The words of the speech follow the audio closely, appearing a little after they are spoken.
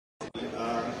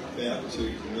about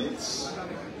to commence.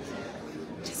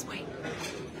 Just wait.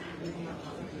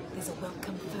 There's a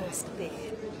welcome first there.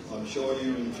 I'm sure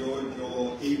you enjoyed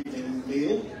your evening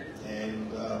meal,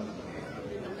 and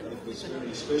it was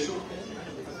very special.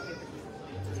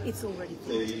 It's already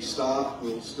The staff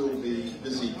will still be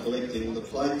busy collecting the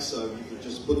plates, so if you could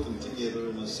just put them together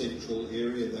in a central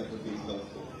area, that would be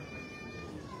helpful.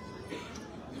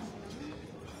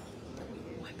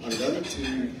 I'm going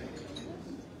to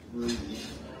read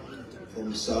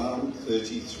from Psalm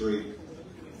 33.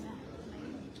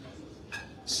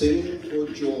 Sing for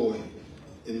joy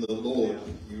in the Lord,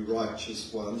 you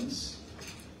righteous ones.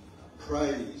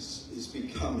 Praise is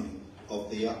becoming of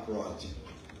the upright.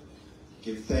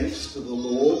 Give thanks to the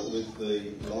Lord with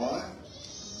the lyre.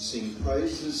 Sing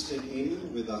praises to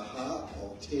him with a harp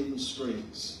of 10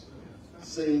 strings.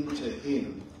 Sing to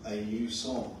him a new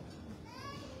song.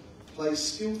 Play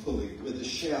skillfully with a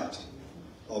shout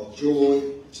of joy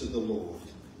to the Lord.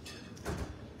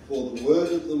 For the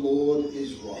word of the Lord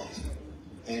is right,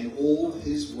 and all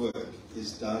his work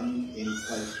is done in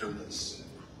faithfulness.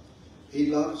 He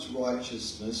loves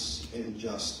righteousness and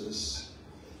justice,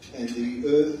 and the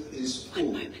earth is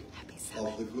full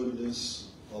of the goodness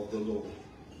of the Lord.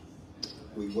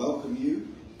 We welcome you,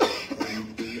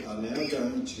 and we are now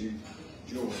going to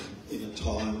join in a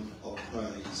time of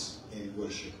praise and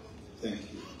worship. Thank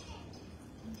you.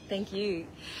 Thank you.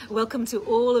 Welcome to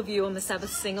all of you on the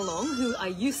Sabbath Singalong who are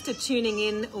used to tuning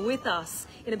in with us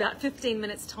in about 15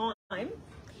 minutes time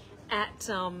at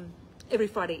every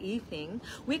Friday evening.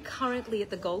 We're currently at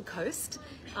the Gold Coast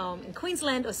in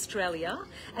Queensland, Australia,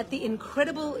 at the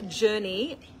incredible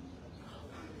journey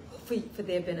for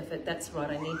their benefit. That's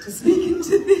right, I need to speak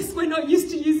into this. We're not used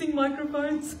to using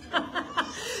microphones.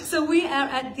 So we are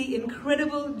at the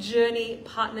Incredible Journey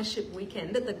Partnership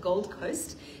Weekend at the Gold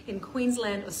Coast in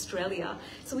Queensland, Australia.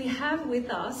 So we have with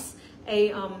us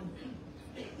a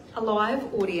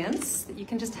live audience that you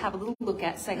can just have a little look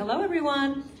at. Say hello,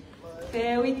 everyone.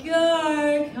 There we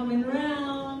go, coming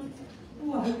round.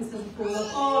 Oh, I hope this doesn't fall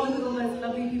off. Oh, look at all those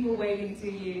lovely people waving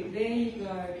to you. There you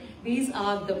go. These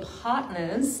are the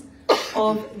partners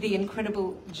of the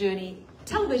Incredible Journey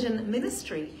television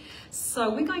ministry. So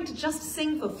we're going to just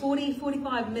sing for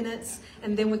 45 minutes,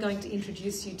 and then we're going to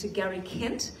introduce you to Gary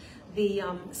Kent, the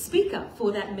speaker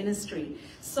for that ministry.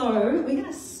 So we're going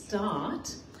to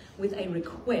start with a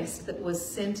request that was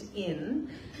sent in,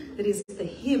 that is the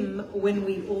hymn When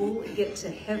We All Get to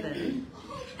Heaven.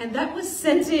 And that was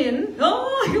sent in,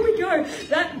 oh, here we go,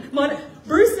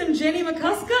 Bruce and Jenny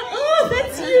McCusker, oh,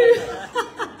 that's you.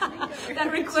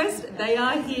 That request, they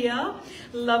are here.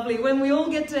 Lovely, when we all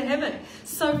get to heaven.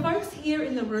 So folks here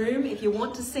in the room, if you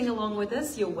want to sing along with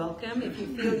us, you're welcome. If you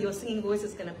feel your singing voice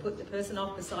is going to put the person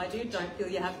off beside you, don't feel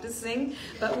you have to sing.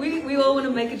 But we all want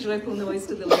to make a joyful noise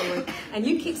to the Lord. And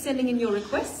you keep sending in your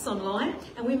requests online,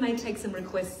 and we may take some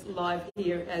requests live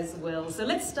here as well. So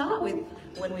let's start with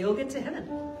When We All Get to Heaven.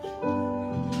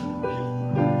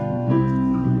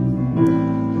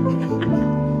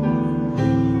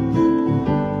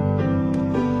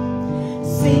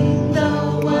 Sing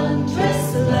the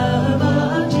wondrous love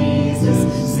of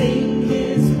Jesus, sing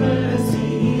his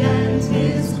mercy and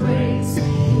his grace.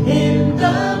 In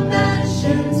the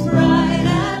mansions bright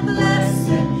and blessed,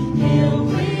 he'll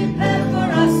prepare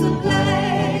for us a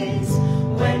place.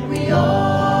 When we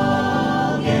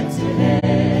all get to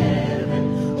heaven,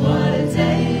 what a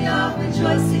day of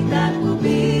rejoicing that will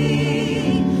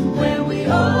be. When we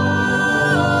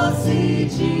all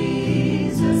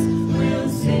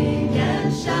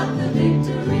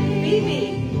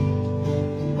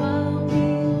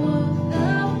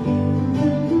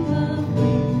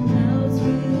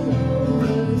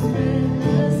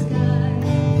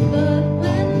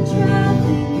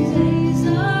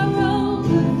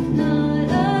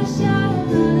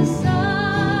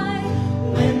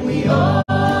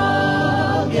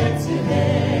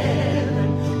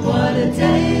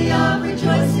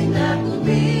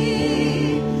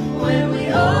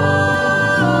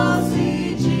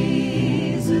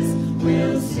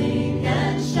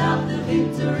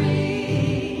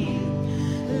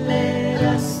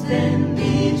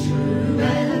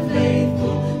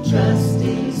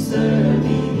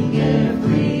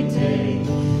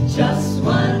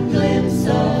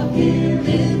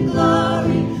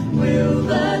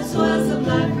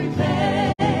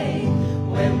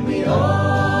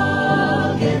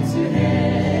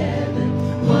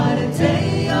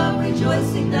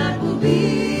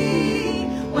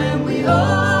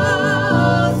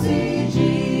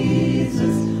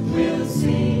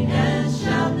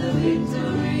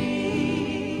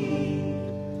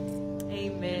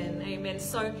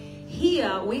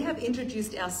we have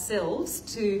introduced ourselves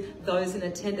to those in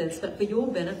attendance, but for your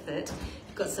benefit,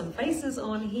 we've got some faces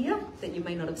on here that you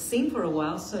may not have seen for a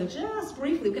while. So just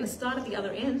briefly, we're going to start at the other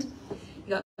end.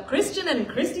 You got Kristijan and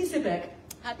Kristie Sipec.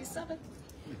 Happy Sabbath.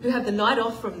 Who have the night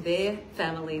off from their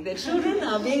family. Their children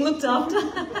are being looked after,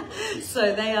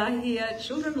 so they are here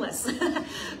childrenless.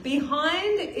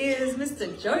 Behind is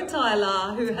Mr. Joe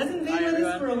Tyler, who hasn't been with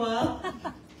us for a while.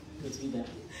 Good to be back.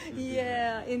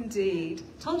 Yeah, indeed.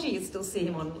 Told you you'd still see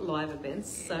him on live events.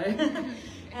 So,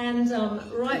 and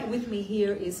right with me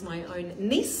here is my own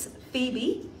niece,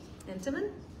 Phoebe Entermann.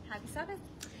 Happy Sabbath.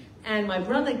 And my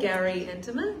brother, Gary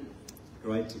Entermann.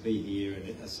 Great to be here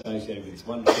and associated with this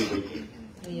wonderful weekend.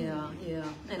 Yeah.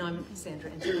 And I'm Sandra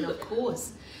Entermann, of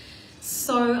course.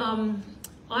 So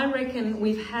I reckon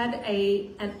we've had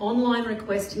an online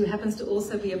request who happens to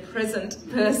also be a present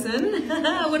person.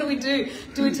 What do?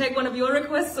 Do we take one of your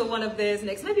requests or one of theirs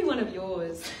next? Maybe one of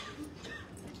yours.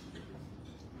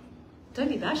 Don't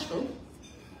be bashful.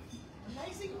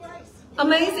 Amazing Grace.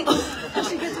 Amazing.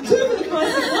 She gets a 2 for the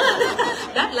price of 1.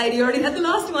 That lady already had the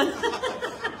last one.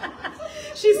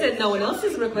 She said no one else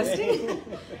is requesting.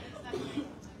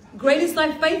 Great is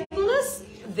thy faithfulness.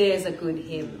 There's a good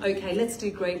hymn. Okay, let's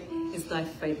do Great is thy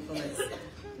faithfulness.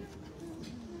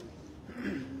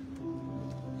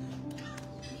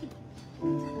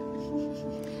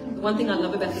 The one thing I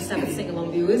love about the Sabbath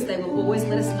sing-along viewers, they will always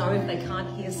let us know if they can't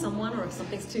hear someone or if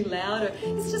something's too loud.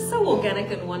 It's just so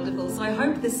organic and wonderful. So I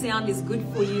hope the sound is good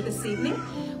for you this evening.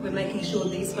 We're making sure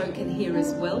these folk can hear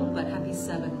as well. But happy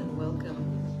Sabbath and welcome.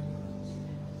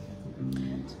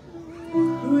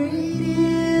 Great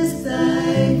is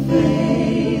thy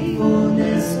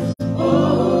faithfulness,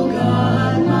 O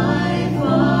God, my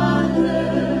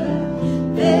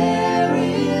Father. There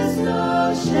is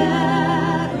no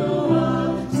shadow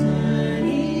of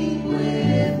turning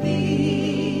with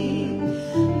thee.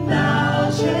 Thou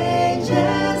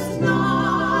changest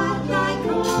not, thy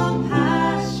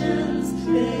compassions,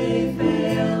 they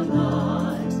fail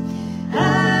not.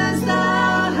 As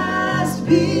thou hast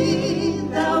been,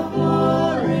 thou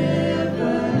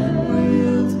forever will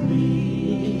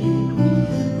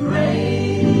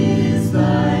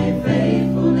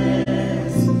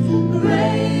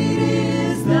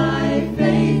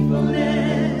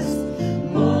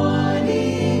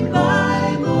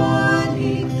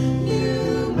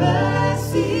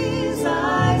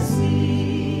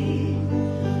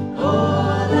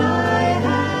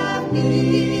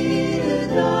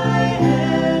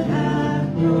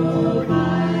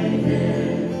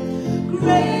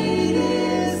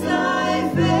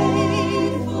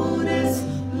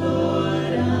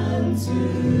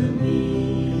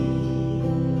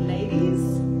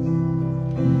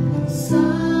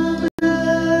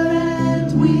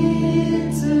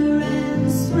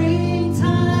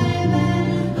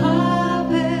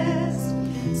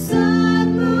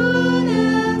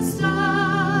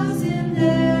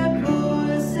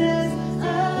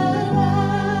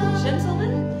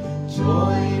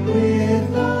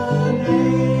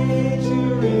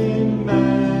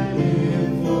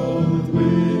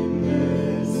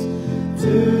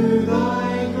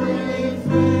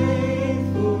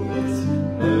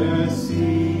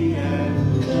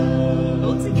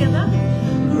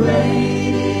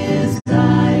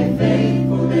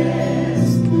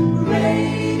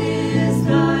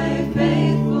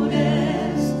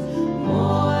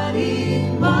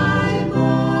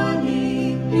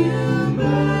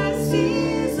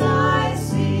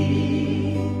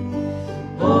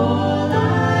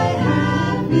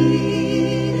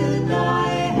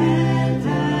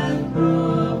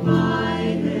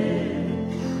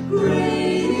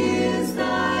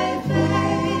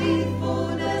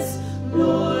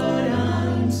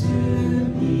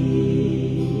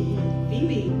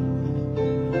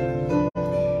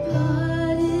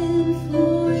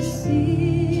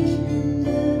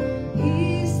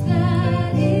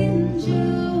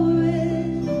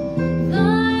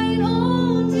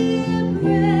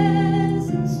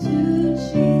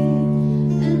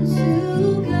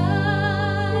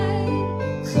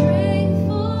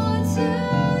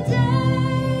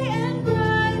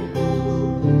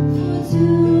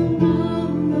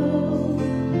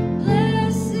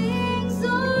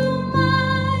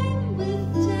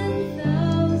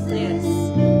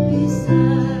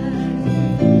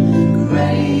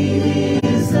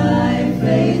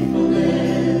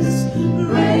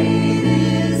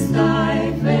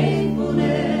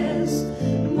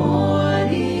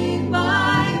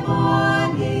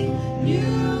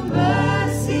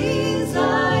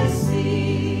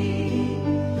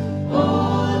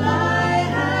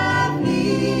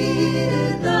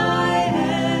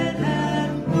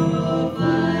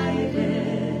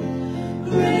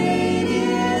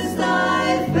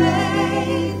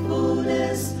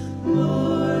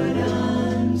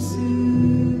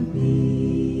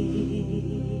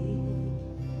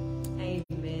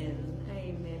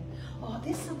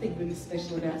there's something really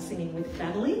special about singing with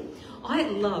family. I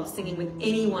love singing with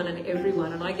anyone and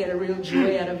everyone, and I get a real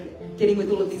joy out of getting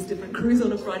with all of these different crews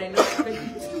on a Friday night. But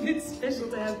it's a bit special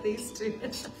to have these two.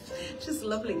 Just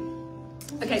lovely.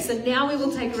 Okay, so now we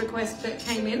will take a request that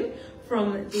came in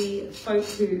from the folk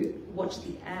who watched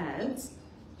the ads.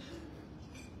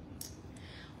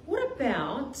 What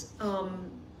about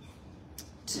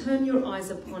Turn Your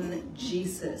Eyes Upon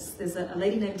Jesus? There's a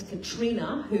lady named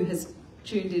Katrina who has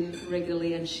tuned in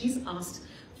regularly, and she's asked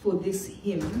for this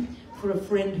hymn for a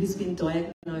friend who's been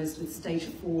diagnosed with stage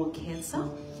 4 cancer.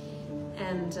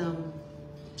 And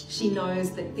she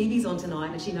knows that Phoebe's on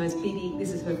tonight, and she knows Phoebe,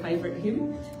 this is her favourite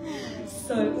hymn.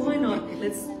 So why not,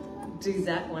 let's do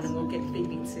that one, and we'll get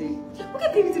Phoebe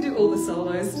to do all the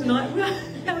solos tonight.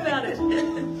 How about it?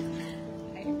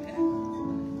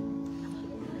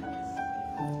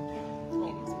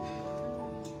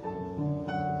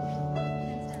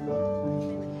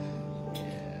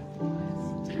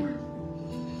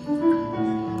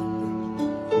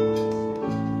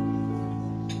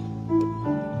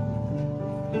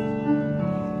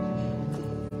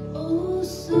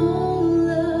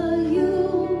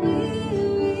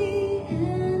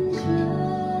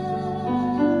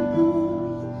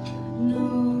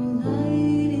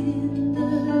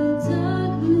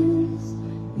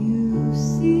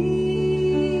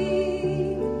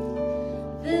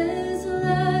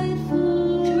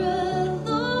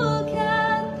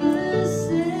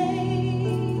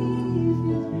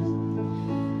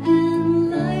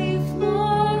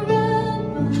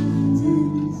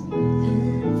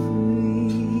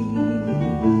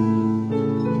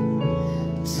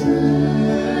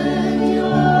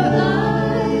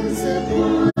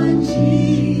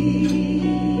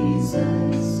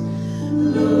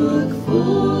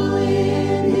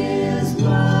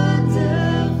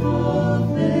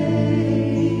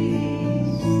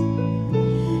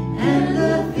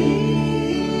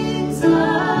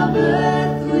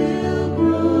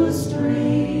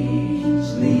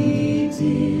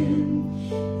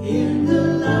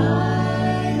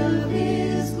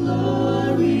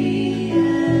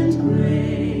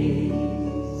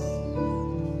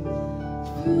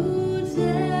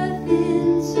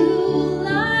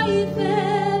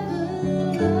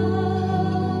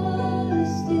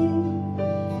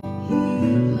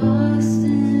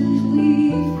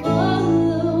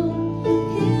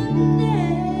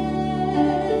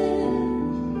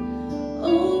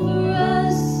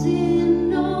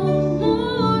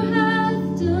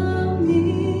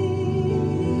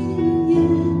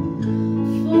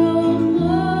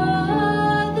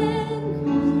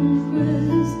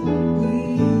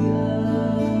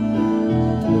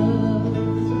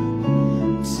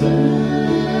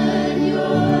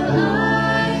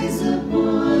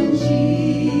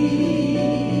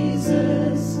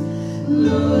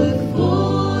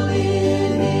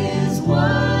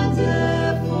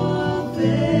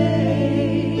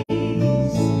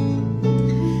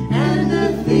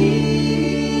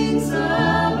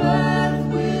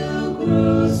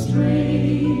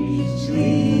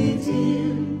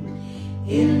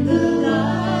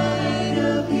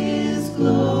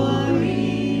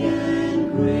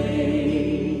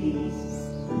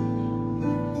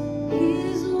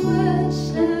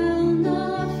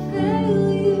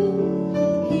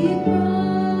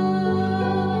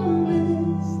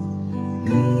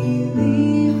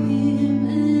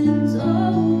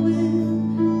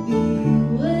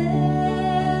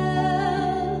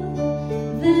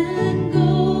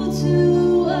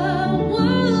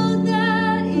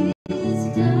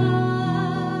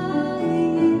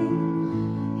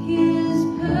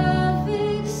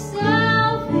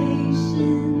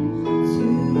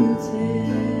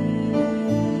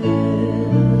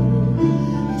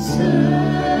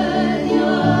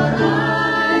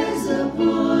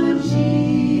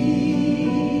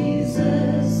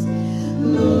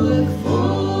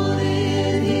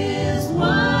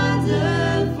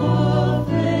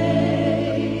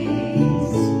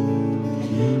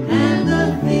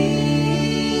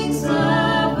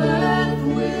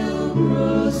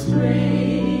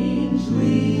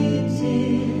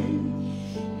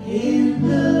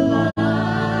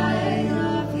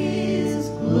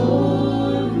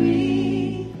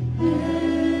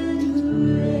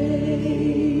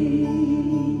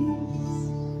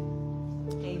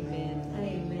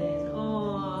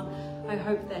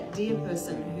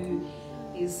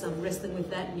 Wrestling with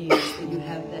that news that you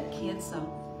have that cancer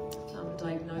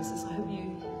diagnosis. I hope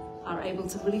you are able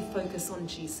to really focus on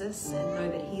Jesus and know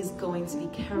that he is going to be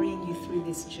carrying you through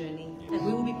this journey. And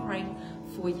we will be praying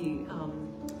for you.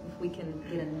 If we can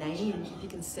get a name, if you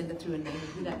can send it through a name of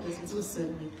who that person is, we'll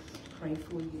certainly pray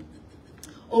for you.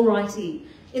 Alrighty.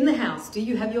 In the house, do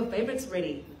you have your favourites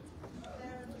ready?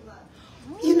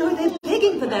 You know, they're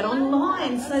begging for that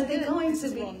online, so they're going to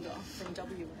be...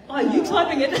 Oh, are you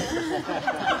typing it? Very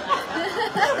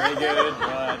good,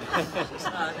 right.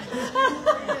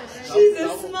 She's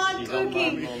a smart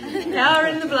cookie. Power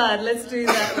in the blood. Let's do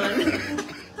that one.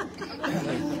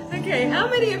 Okay, how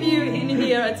many of you in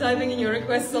here are typing in your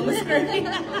requests on the screen?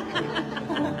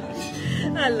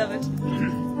 I love it.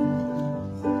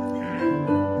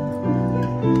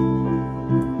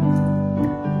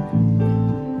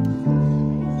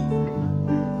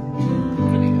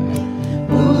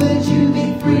 Would you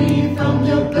be free from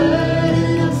your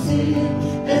burden of sin?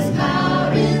 There's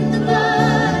power in the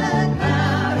blood,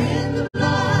 power in the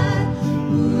blood.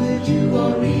 Would you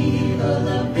or evil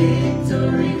a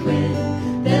victory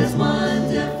win? There's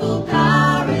wonderful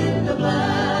power in the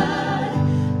blood.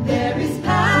 There is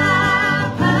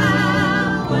power,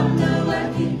 power,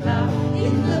 wonder-working power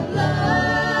in the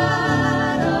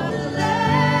blood of the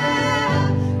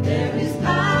Lamb. There is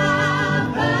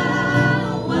power,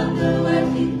 power,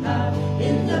 wonder-working power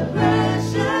in the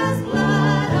precious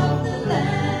blood of the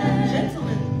Lamb.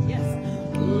 Gentlemen, yes.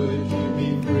 Would you be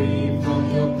free from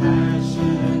your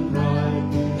passion and pride?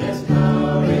 There's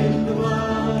power in the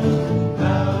blood,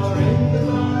 power in the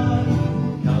blood.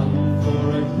 Come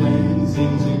for a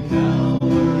cleansing to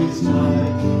Calvary's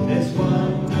tide. There's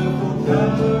wonderful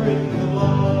power in the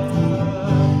blood.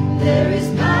 There is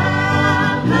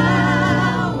power,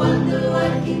 power,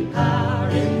 wonder-working power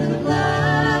in the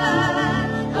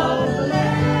blood of the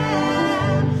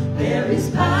Lamb. There is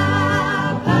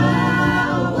power,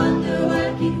 power,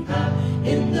 wonder-working power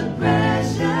in the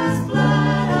precious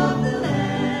blood of the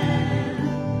Lamb.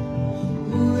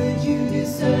 Would you do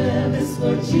service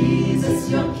for Jesus,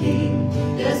 your King?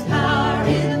 There's power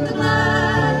in the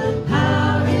blood,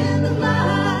 power in the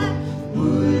blood.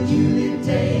 Would you live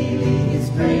daily His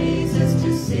praises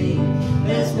to sing?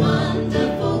 There's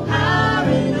wonderful power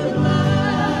in the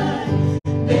blood.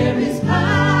 There is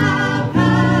power,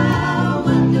 power,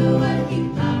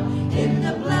 wonder-working power in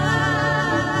the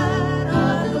blood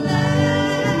of the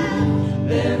Lamb.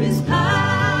 There is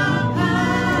power,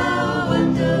 power,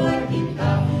 wonder-working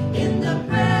power in the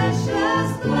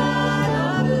precious blood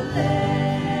of the Lamb.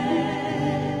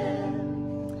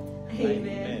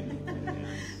 Amen.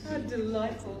 How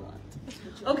delightful.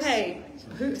 Okay,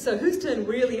 so whose turn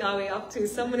really are we up to?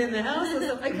 Someone in the house? Or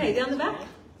okay, down the back.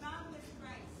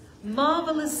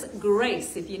 Marvellous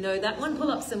Grace. If you know that one, pull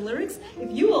up some lyrics.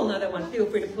 If you all know that one, feel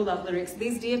free to pull up lyrics.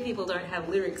 These dear people don't have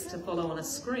lyrics to follow on a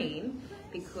screen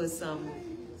because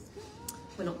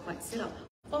we're not quite set up.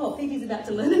 Oh, Phoebe's about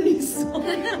to learn a new song.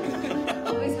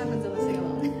 Always happens on the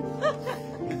sing-along.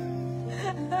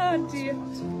 Oh dear.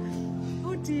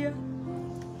 Oh dear.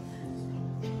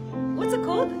 What's it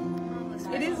called?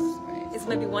 It is. It's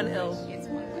maybe one L. It's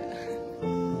one word.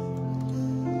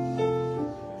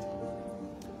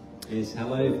 Yes,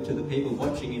 hello to the people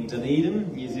watching in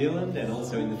Dunedin, New Zealand, and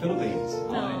also in the Philippines.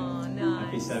 Oh, Hi. nice.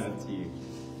 Happy Sabbath to you.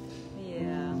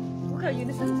 Yeah. We'll go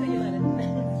unison to you later.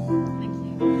 Thank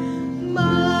you.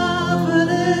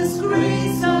 Marvellous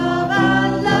grace of our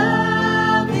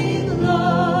loving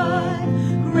Lord,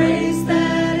 grace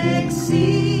that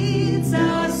exceeds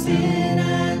our sin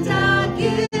and our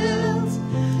guilt.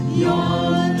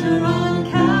 Yonder on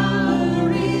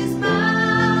Calvary's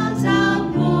mount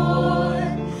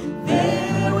outpoured,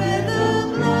 there where the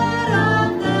blood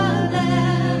of the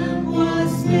Lamb was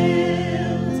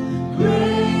spilled.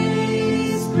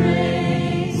 Grace,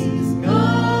 grace,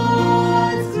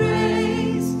 God's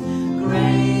grace,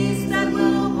 grace that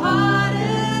will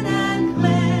pardon and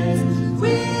cleanse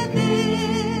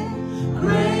within.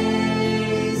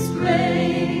 Grace,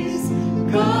 grace,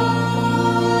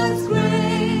 God's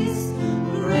grace,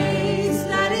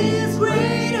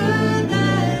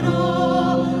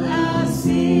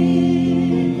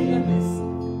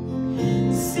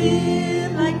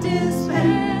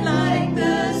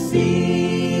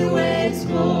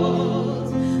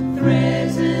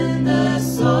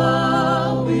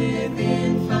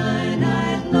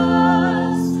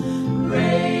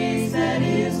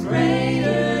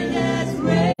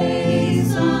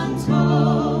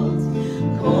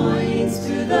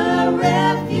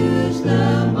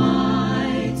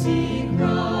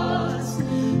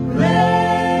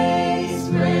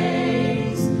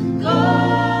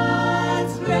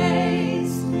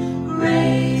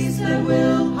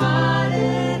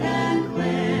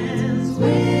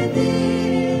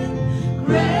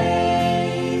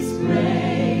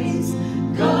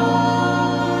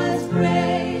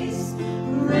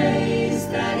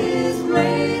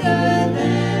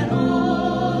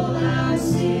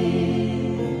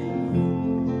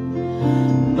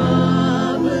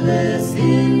 Marvelous,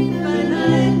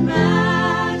 infinite,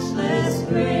 matchless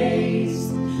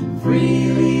grace,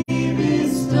 freely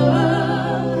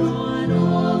bestowed on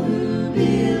all who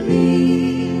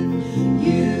believe.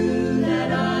 You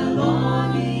that are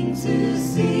longing to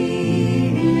see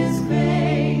His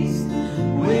face,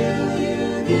 will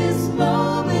you this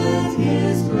moment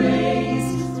His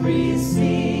grace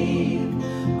receive?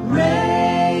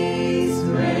 Grace,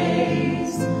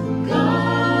 grace,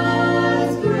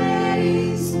 God's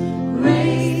grace,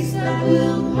 grace that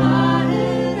will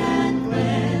pardon and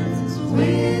cleanse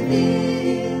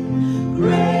within.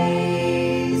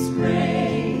 Grace,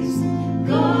 grace,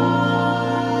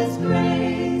 God's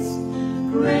grace,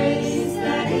 grace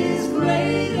that is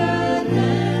greater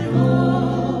than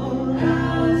all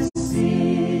our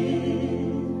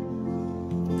sin.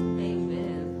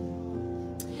 Amen.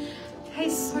 Hey,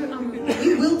 so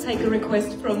we will take a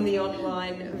request from the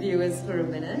online viewers for a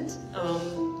minute.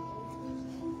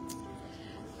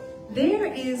 There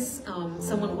is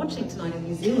someone watching tonight in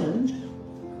New Zealand.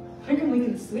 I reckon we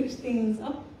can switch things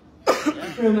up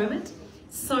for a moment.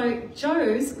 So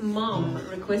Joe's mum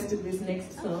requested this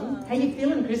next song. How you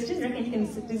feeling, Kristijan? Reckon you can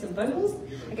do some vocals?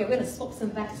 Okay, we're going to swap some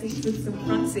back seats with some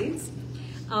front seats.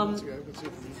 Can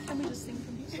we just sing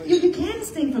from here? You can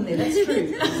sing from there, that's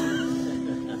true.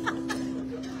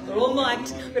 We're all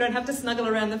mic'd. We don't have to snuggle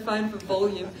around the phone for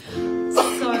volume.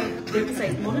 So there's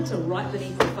a monitor right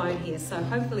beneath the phone here, so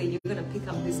hopefully you're going to pick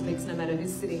up this mix no matter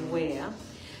who's sitting where.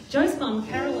 Joe's mum,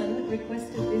 Carolyn,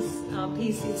 requested this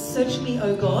piece, it's Search Me,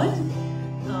 O God,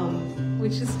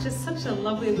 which is just such a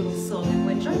lovely little song. And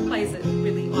when Joe plays it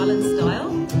really island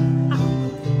style...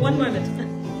 one moment.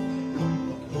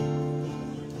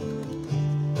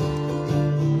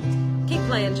 Keep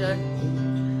playing, Joe.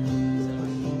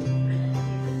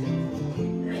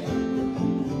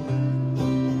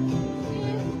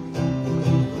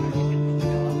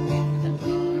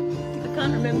 I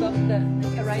can't remember the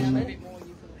arrangement.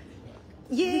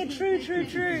 Yeah, true.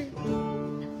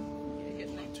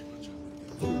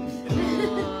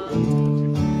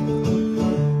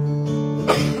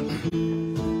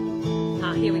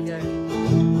 Here we go.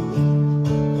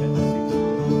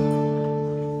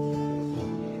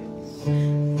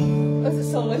 That's a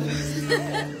solo.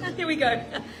 Here we go.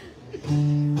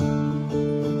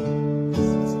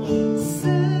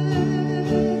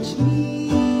 Search me,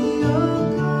 O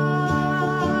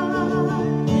God,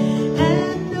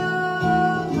 and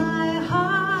know my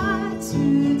heart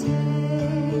today.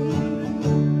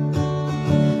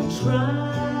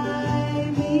 Try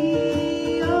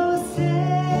me, O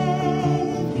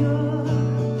Savior,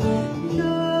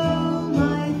 know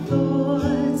my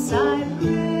thoughts, I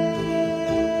pray.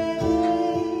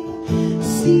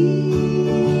 See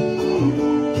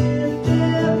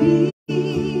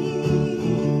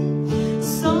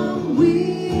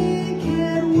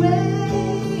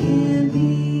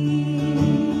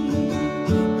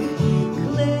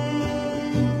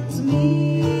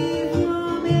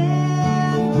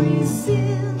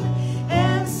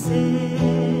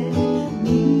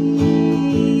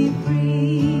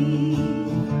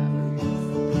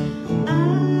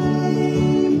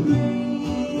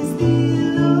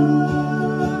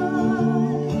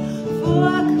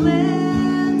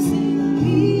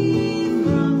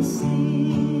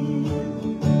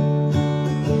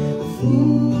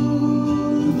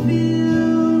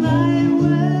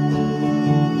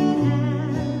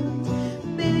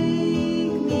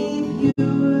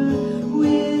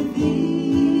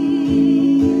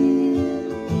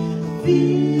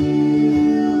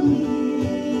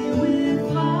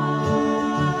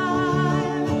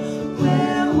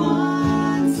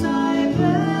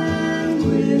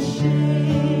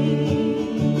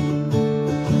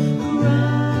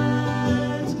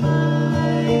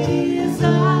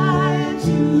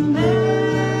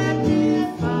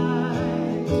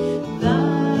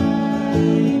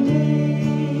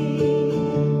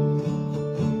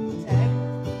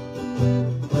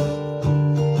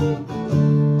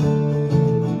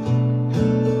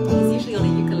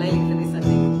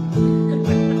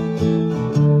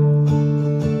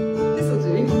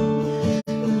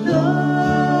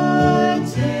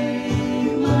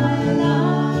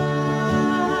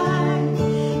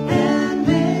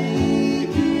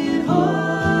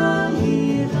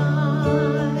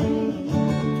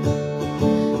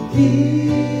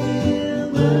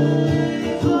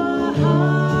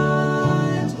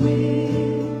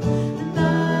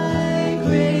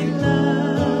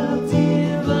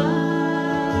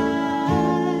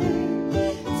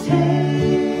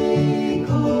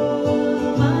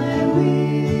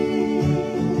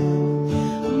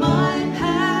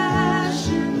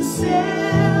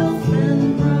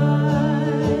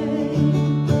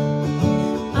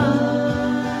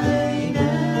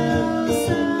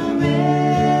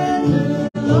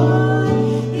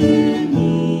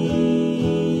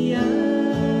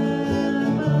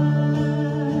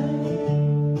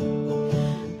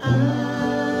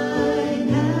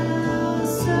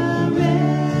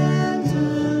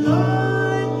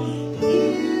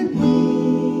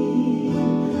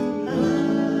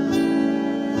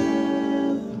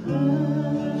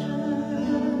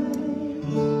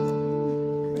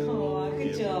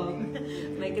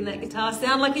making that guitar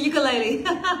sound like a ukulele.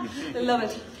 I love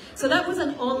it. So that was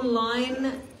an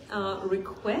online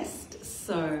request.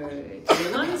 So,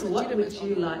 dear ones, what would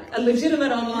you like? A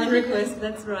legitimate online request,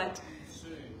 that's right.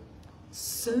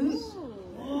 Soon?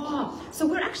 Oh, so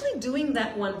we're actually doing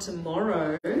that one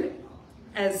tomorrow,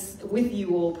 as with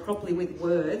you all, properly with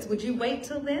words. Would you wait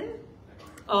till then?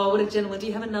 Oh, what a gentleman. Do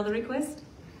you have another request?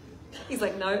 He's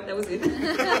like, no, that was it.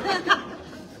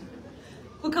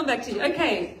 We'll come back to you.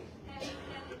 Okay.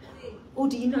 Oh,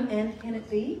 do you know And Can It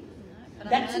Be?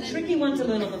 That's a tricky one to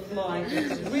learn on the fly.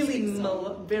 It's really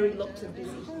very lots of busy.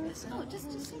 Oh,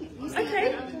 just sing it.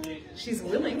 Okay. She's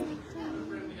willing.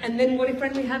 And then what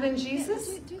friend we have in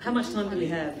Jesus? How much time do we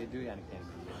have?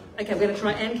 Okay, we're going to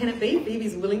try And Can It Be?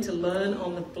 Phoebe's willing to learn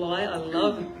on the fly. I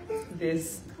love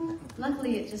this.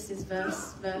 Luckily, it just is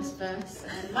verse, verse, verse.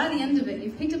 And by the end of it,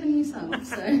 you've picked up a new song,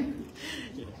 so...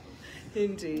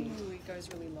 Indeed. Ooh, it goes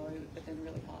really low, but then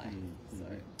really high. So.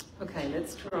 Okay,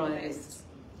 let's try this.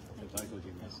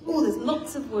 Oh, there's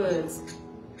lots of words.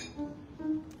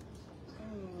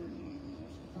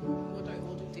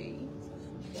 We'll do D.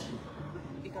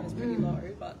 It goes pretty low,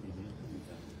 but...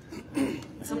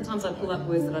 Sometimes I pull up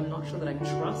words that I'm not sure that I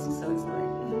trust, so it's like...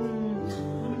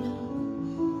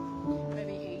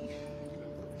 Maybe E.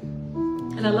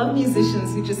 And I love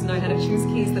musicians who just know how to choose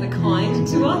keys that are kind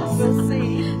to us. We'll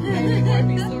see. Maybe won't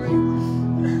be sorry.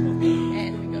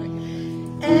 And we go.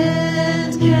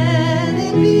 And can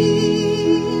it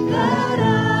be that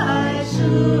I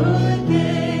should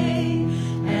gain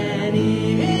an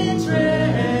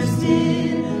interest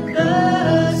in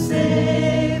the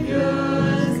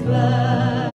Savior's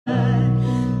blood?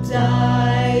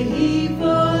 Died he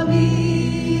for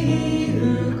me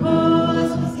who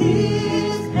caused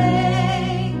his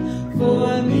pain,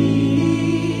 for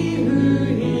me who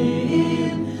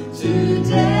him to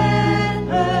death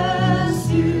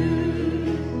pursued.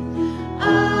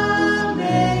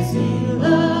 Amazing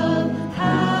love,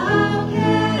 how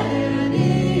can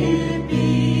it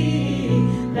be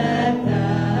that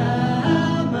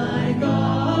thou, my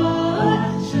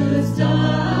God, shouldst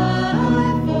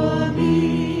die for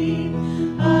me?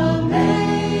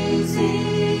 Amazing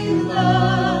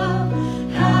love,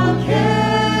 how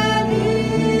can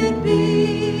it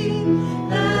be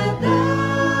that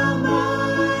thou,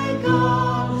 my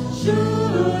God,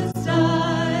 shouldst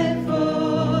die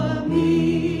for me?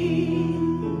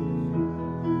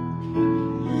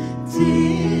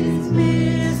 'Tis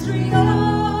mystery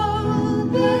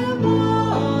of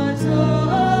immortal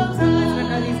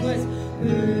times,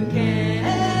 who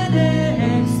can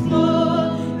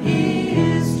explore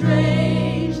his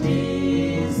strange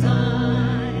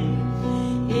design?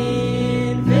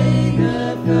 In vain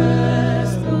the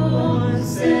firstborn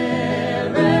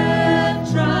seraph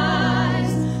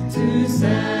tries to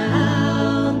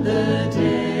sound the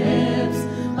depths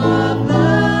of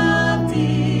love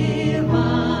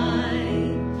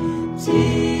divine.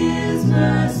 'Tis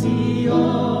mercy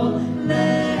all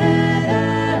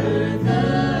let earth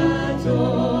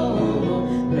adore.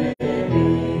 Let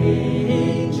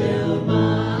angel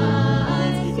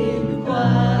minds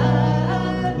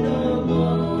inquire no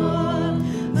more.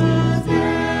 'Tis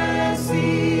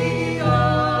mercy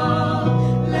all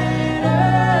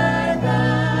let earth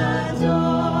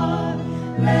adore.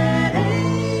 Let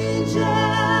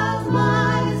angels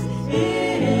minds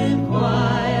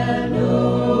inquire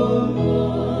no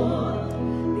more.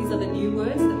 These are the new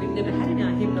words that we've never had in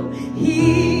our hymnal.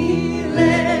 He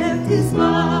left his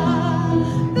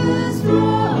Father's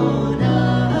throne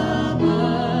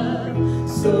above,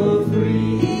 so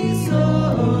free,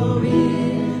 so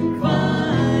infinite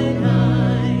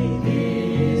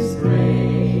his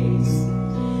grace.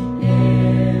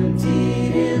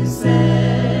 Emptied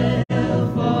himself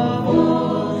of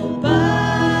all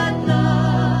but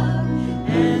love,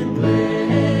 and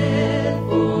bled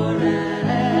for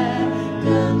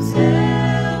Adam's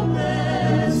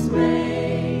helpless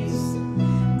race.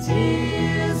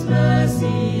 'Tis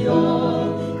mercy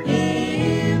all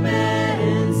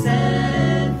immense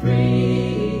and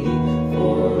free.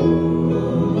 For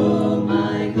oh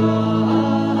my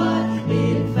God,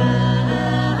 it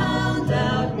found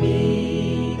out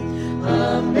me.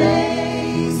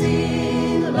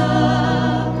 Amazing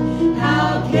love,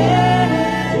 how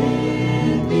can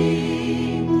it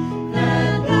be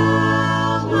that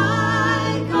thou,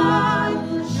 my God,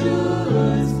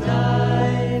 shouldst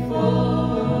die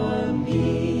for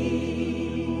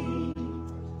me?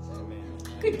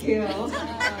 Good girl.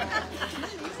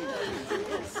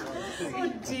 Oh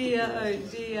dear, oh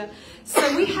dear.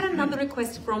 So we had another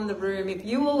request from the room. If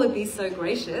you all would be so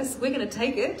gracious, we're going to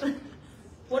take it.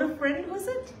 What a friend was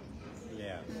it?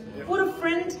 Yeah. What a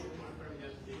friend.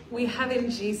 we have in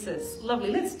Jesus.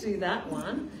 Lovely. Let's do that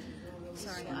one.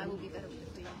 Sorry, I will be better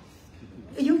with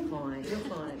the You're fine. You're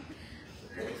fine.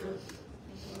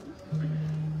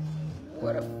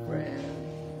 What a friend.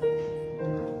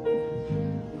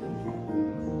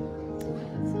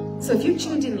 So if you've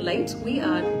tuned in late, we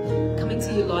are coming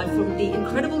to you live from the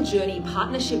Incredible Journey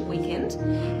Partnership Weekend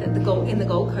in the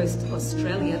Gold Coast,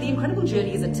 Australia. The Incredible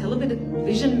Journey is a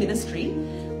television ministry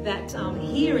that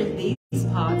here in these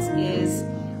parts is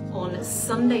on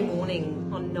Sunday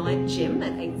morning on 9gem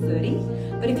at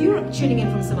 8:30. But if you're tuning in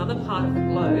from some other part of the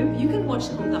globe, you can watch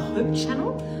it on the Hope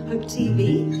channel, Hope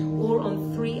TV, or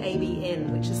on 3ABN,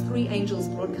 which is Three Angels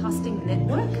Broadcasting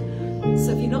Network.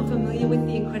 So if you're not familiar with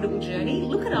The Incredible Journey,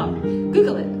 look it up,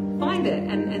 Google it, find it,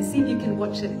 and see if you can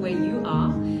watch it where you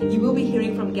are. You will be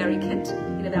hearing from Gary Kent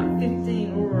in about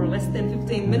 15 or less than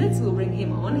 15 minutes. We'll bring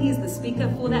him on. He's the speaker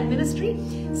for that ministry,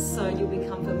 so you'll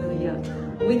become familiar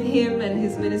with him and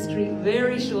his ministry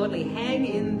very shortly. Hang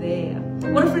in there.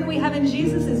 What a friend we have in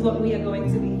Jesus is what we are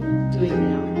going to be doing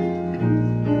now.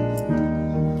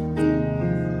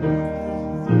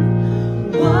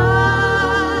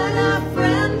 What a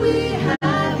friend we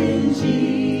have in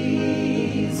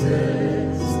Jesus,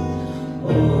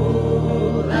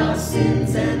 all our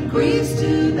sins and griefs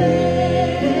to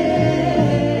bear.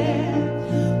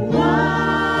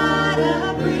 What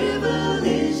a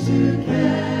privilege to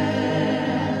carry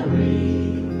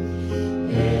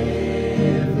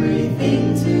everything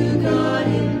to God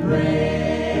in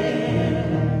prayer.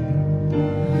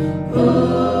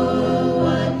 Oh,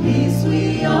 what peace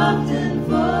we often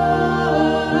forfeit.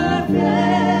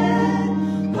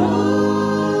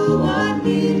 Oh, what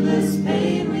needless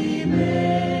pain we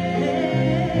bear.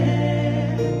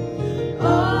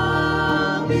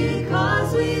 All because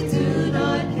we do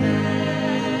not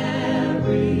carry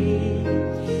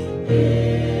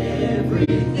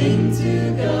everything to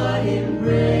God in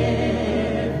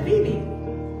prayer. Phoebe.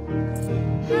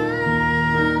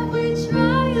 Have we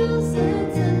trials and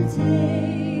temptations?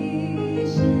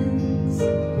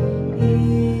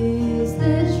 Is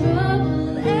there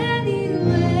trouble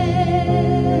anywhere?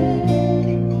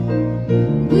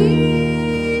 We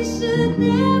should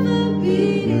never be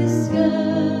discouraged.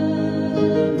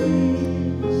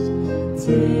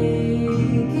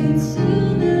 Take it to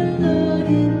the Lord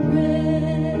in prayer.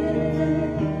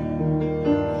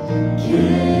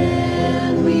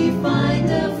 Can we find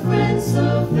a friend so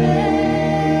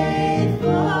faithful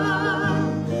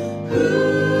who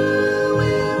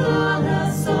will all our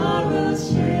sorrows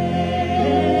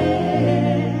share?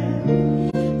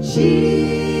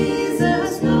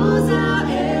 Jesus knows our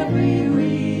every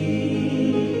weakness.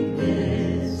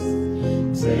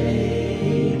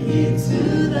 Take it to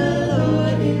the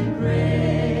Lord in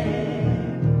prayer.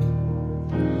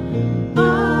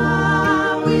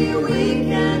 Are we weak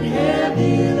and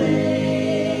heavy laden?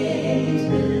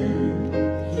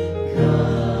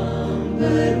 Come,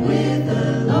 but with a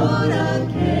load of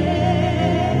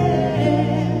care.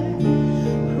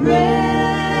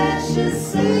 Precious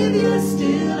Savior,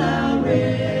 still our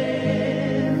refuge.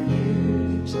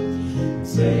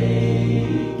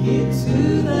 Take it to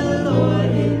the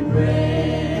Lord in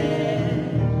prayer.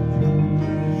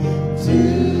 Do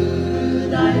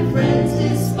thy friends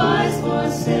despise,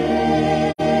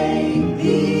 forsake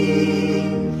thee?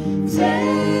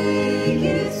 Take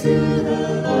it to the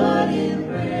Lord in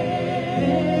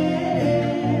prayer.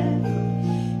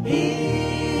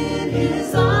 In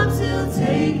his arms he'll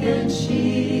take and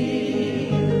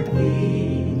shield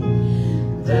thee.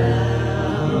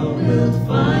 Thou wilt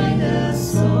find a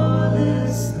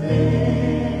solace there.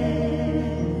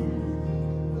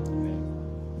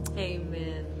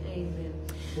 Amen. Amen.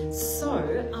 So,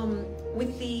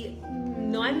 with the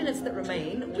 9 minutes that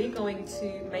remain, we're going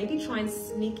to maybe try and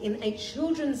sneak in a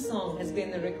children's song, has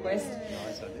been the request.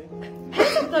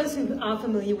 How of those who are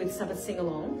familiar with Sabbath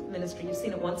Singalong ministry, you've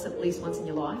seen it at least once in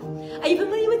your life. Are you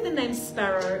familiar with the name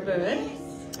Sparrow Bird?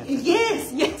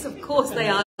 Yes, of course they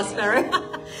are, Sparrow.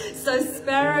 So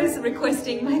Sparrow's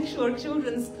requesting, make sure a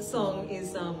children's song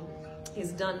is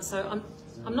done. So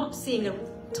I'm not seeing a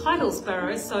title,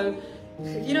 Sparrow, so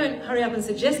if you don't hurry up and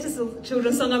suggest a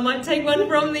children's song, I might take one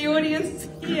from the audience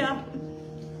here.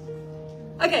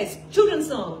 Okay, children's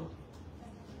song.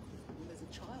 There's a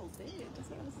child there. Does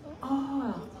he have a song?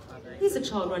 Oh, there's a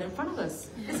child right in front of us.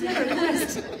 Has he had a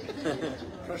request?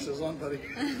 Pressure's on, buddy.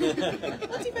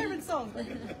 What's your favourite song?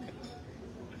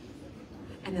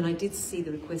 And then I did see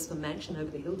the request for Mansion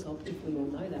over the Hilltop, if we all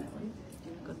know that one.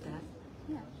 Got that.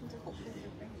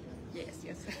 Yes.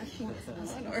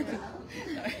 I know.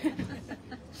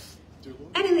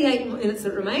 And in the 8 minutes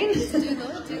that remain, Do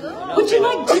Lord. would you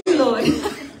like Do Lord?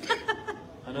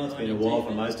 I know Well, it's been a while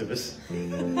for most of us.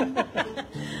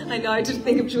 I know, to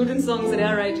think of children's songs at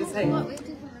our ages. Hey, What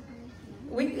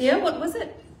yeah, what was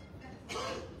it?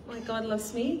 My God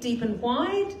Loves Me, Deep and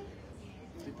Wide.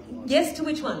 Yes, to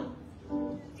which one?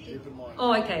 Deep and wide.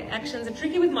 Oh, okay. Actions are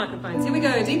tricky with microphones. Here we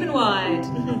go. Deep and Wide.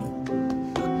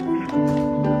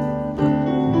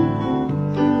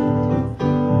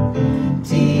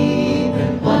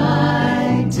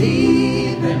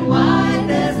 Deep and wide,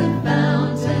 there's a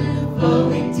fountain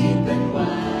flowing deep and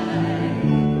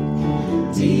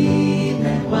wide. Deep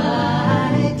and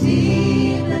wide,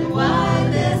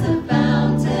 there's a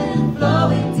fountain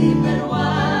flowing deep and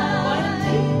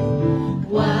wide.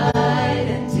 Wide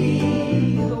and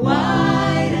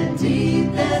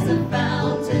deep, there's a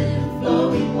fountain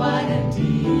flowing wide and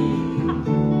deep.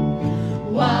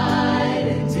 Wide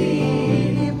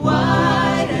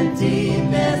and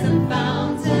deep, there's a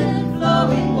fountain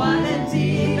flowing wide and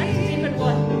deep.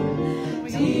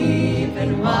 Deep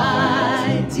and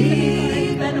wide.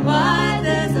 Deep and wide,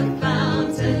 there's a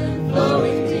fountain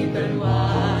flowing deep and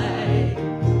wide.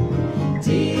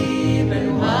 Deep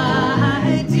and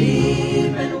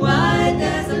wide,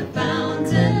 there's a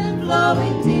fountain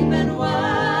flowing deep and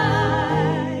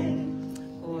wide.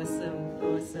 Awesome,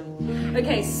 awesome.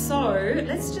 Okay, so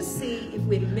let's just see if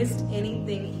we've missed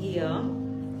anything here.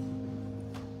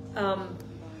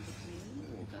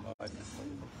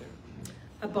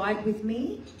 Abide with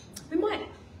me. We might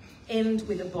end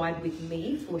with Abide with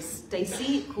Me for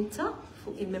Stacey Coulter,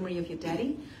 in memory of your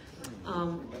daddy.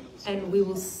 And we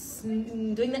will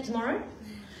doing that tomorrow.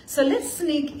 So let's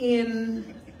sneak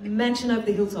in Mansion Over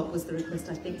the Hilltop was the request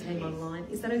I think came online.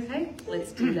 Is that okay?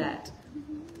 Let's do that.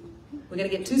 We're going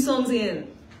to get 2 songs in.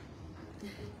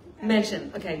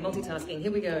 Mansion. Okay, multitasking.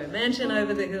 Here we go. Mansion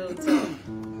Over the Hilltop.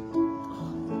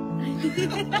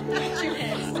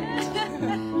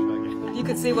 You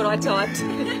could see what I typed.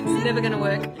 It's never going to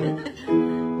work. 3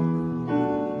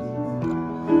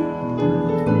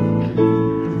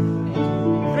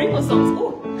 more songs.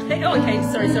 Oh, okay.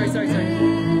 Sorry.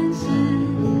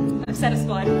 I'm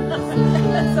satisfied.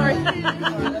 Sorry.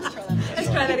 Let's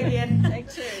try that again. Take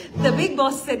 2. The big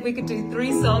boss said we could do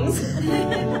 3 songs.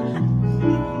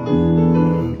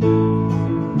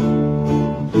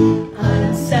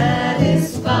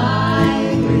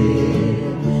 Unsatisfied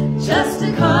with just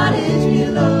a cottage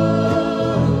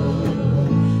below,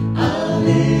 a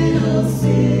little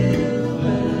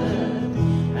silver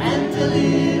and a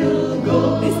little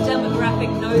gold. This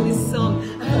demographic know this song.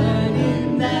 And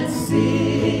in that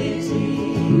city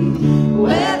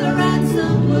where the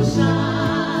ransom will shine,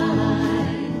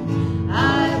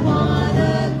 I want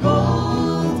a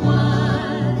gold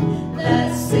one,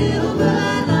 that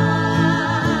silver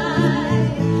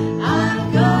light.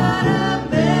 I've got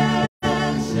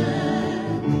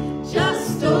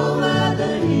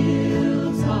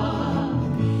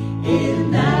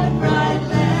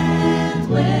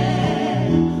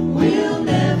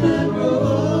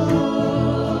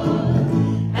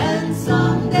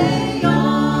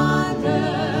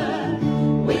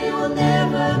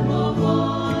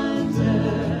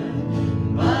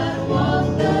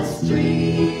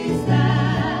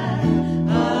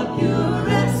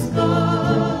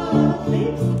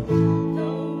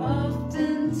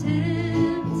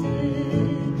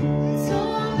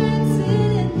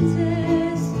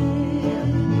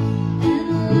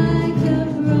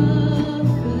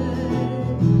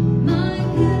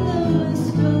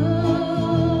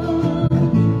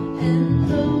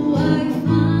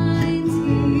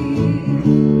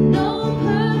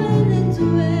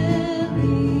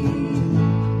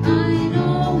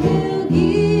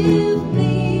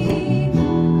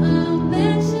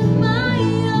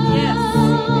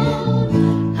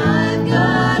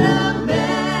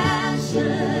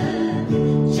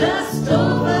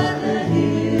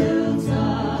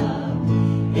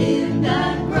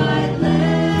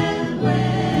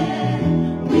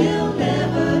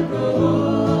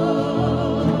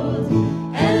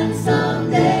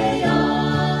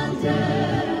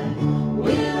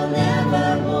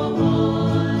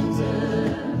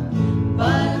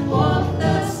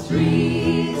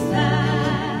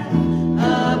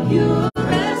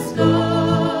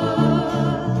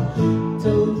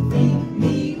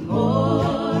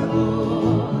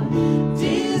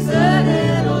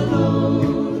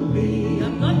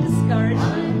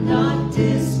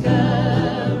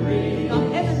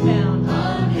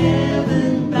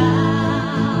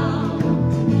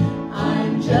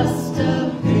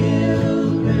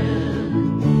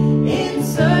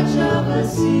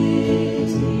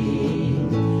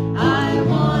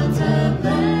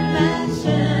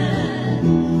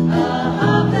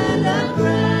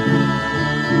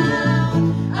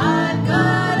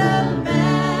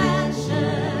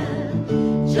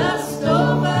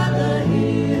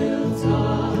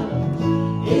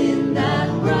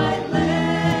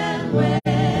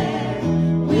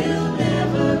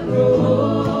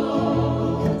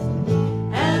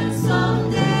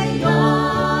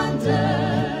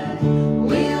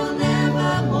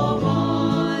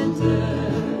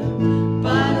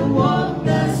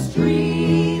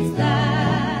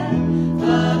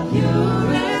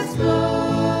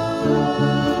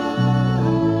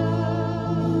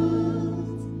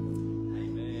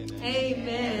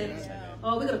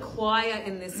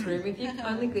If you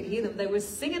only could hear them, they were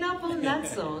singing up on that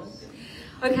song.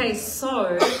 Okay,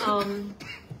 so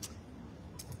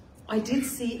I did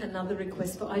see another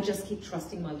request for I Just Keep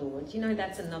Trusting My Lord. You know,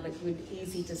 that's another good,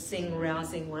 easy to sing,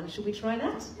 rousing one. Should we try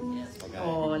that? Yes. Okay.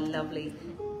 Oh, lovely.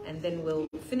 And then we'll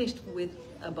finish with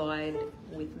Abide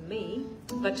With Me.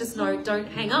 But just know, don't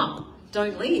hang up.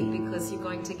 Don't leave, because you're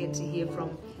going to get to hear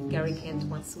from Gary Kent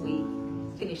once we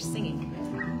finish singing.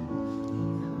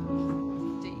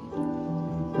 D.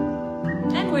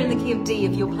 And we're in the key of D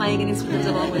if you're playing an instrument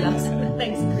along with us.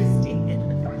 Thanks, Kristie.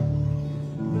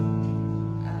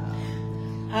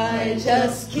 I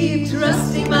just keep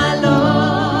trusting my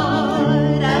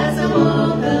Lord as I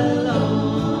walk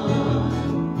along.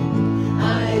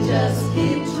 I just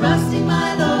keep trusting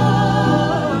my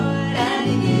Lord, and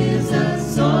He gives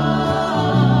us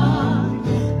song.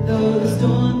 Though the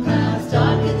storm clouds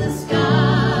darken the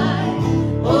sky,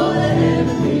 or the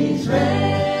heavenly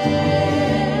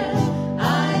trail,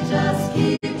 I just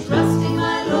keep trusting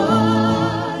my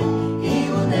Lord. He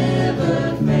will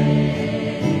never fail.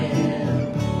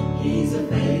 He's a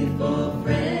faithful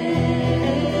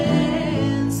friend,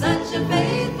 such a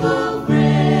faithful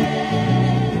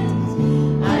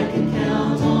friend. I can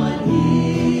count on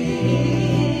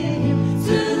Him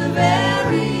to the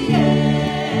very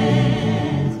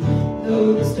end.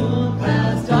 Though the storm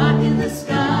clouds darken the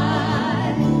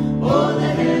sky, or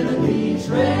the heavenly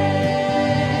trail,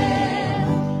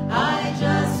 I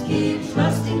just keep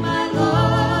trusting my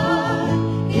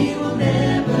Lord. He will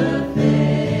never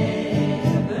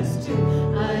fail. Verse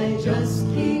 2. I just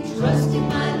keep trusting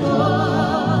my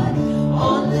Lord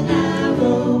on the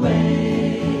narrow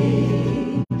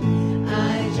way.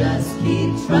 I just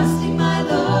keep trusting my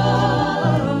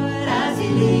Lord as He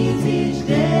leads each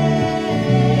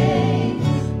day.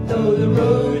 Though the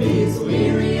road is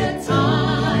weary at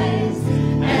times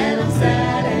and I'm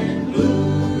sad and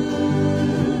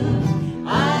blue,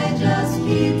 I just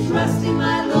keep trusting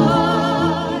my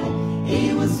Lord.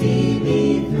 He will see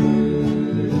me through.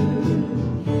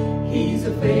 He's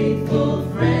a faithful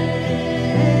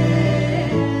friend,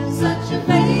 such a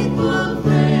faithful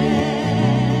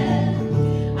friend.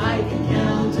 I can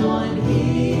count on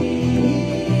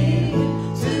Him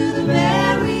to the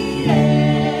very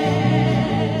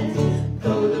end.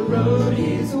 Though the road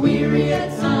is weary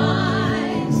at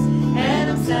times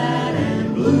and I'm sad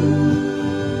and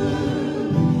blue,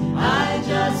 I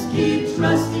just keep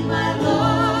trusting my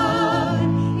Lord.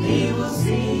 He will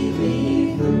see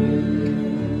me through.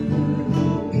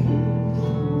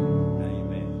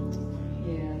 Amen.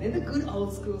 Yeah, they're the good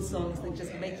old school songs that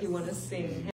just make you want to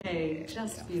sing. Hey,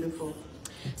 just beautiful.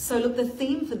 So look, the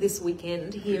theme for this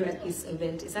weekend here at this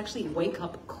event is actually Wake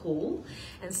Up Call.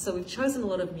 And so we've chosen a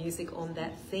lot of music on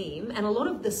that theme. And a lot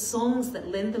of the songs that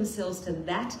lend themselves to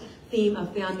that theme are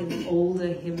found in the older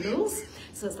hymnals.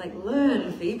 So it's like,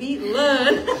 learn, Phoebe,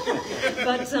 learn.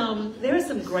 But there are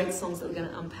some great songs that we're going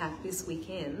to unpack this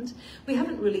weekend. We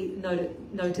haven't really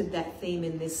noted that theme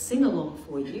in this sing-along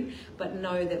for you, but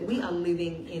know that we are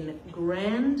living in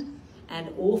grand and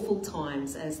awful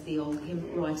times, as the old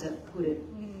hymn writer put it,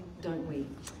 don't we?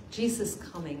 Jesus'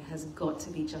 coming has got to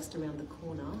be just around the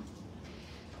corner.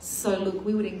 So look,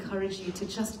 we would encourage you to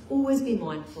just always be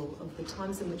mindful of the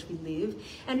times in which we live,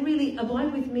 and really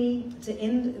Abide With Me to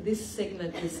end this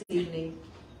segment this evening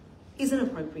is an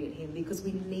appropriate hymn, because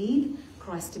we need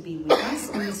Christ to be with us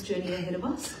on this journey ahead of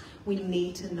us. We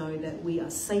need to know that we are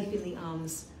safe in the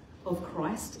arms of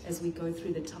Christ as we go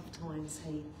through the tough times,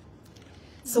 hey?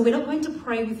 So we're not going to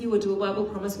pray with you or do a Bible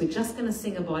promise. We're just going to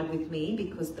sing Abide With Me,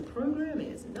 because the program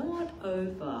is not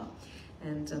over.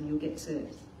 And you'll get to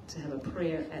have a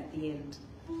prayer at the end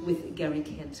with Gary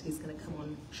Kent, who's going to come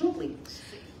on shortly.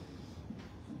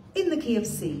 In the key of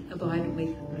C, Abide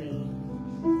With Me.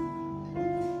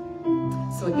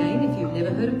 So again, if you've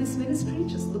never heard of this ministry,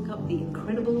 just look up the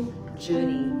Incredible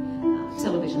Journey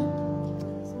television.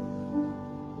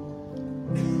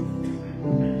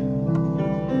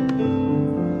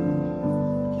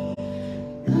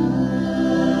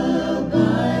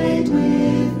 Abide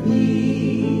with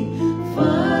me,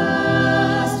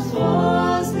 fast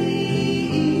falls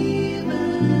the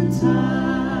eventide.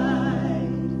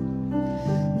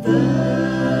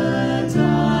 The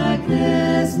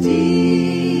darkness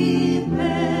deepens,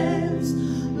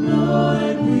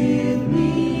 Lord, with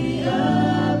me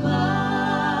abide.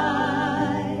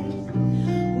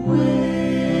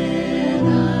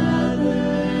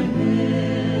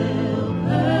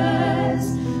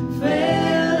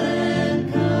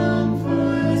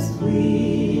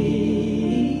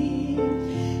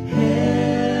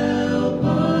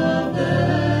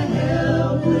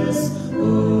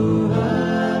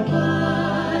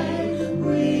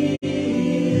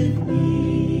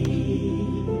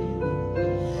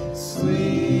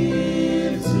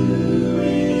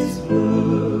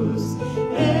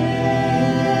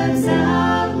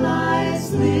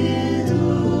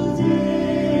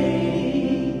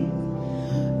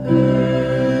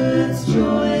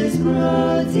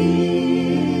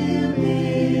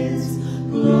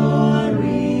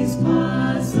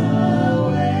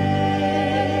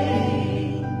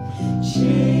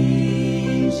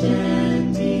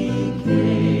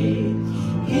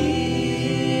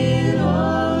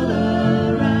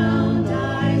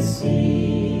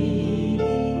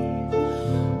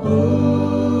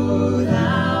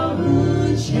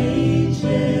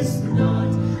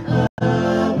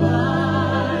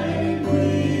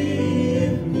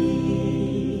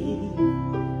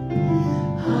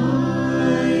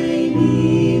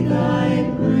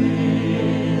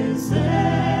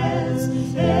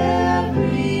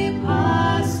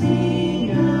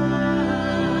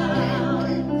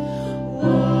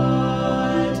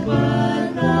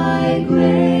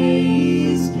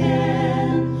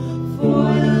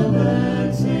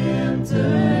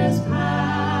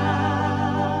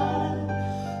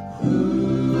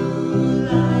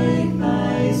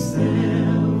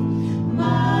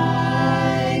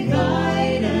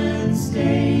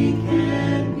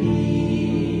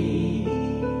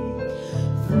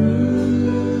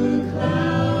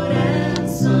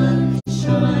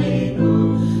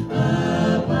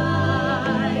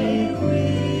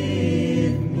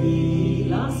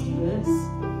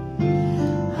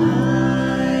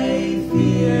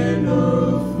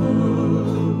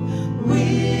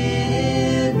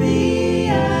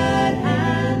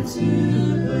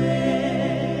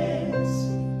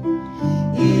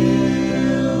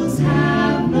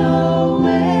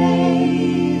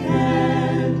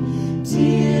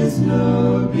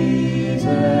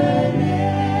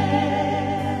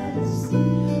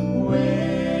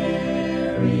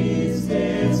 there is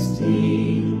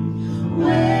destiny,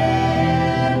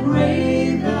 where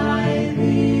reign thy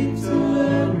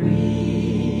victory.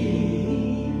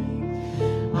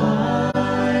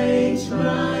 I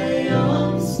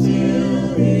triumph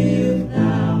still if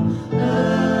thou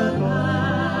abide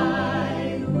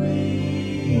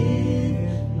with me.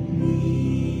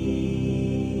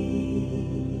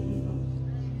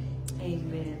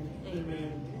 Amen.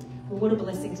 Amen. Well, what a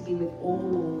blessing to be with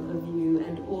all of you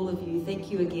and all of you.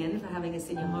 Thank you again for having us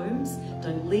in your homes.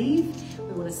 Don't leave.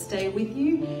 We want to stay with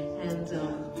you, and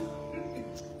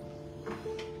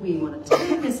we want to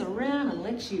turn this around and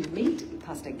let you meet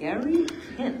Pastor Gary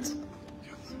Kent.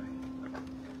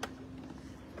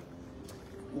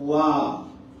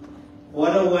 Wow,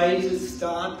 what a way to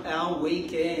start our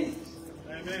weekend.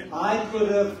 Amen. I could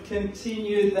have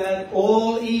continued that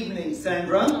all evening,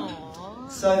 Sandra. Aww.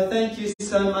 So thank you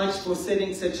so much for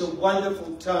setting such a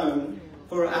wonderful tone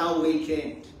for our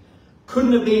weekend.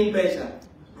 Couldn't have been better.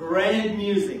 Grand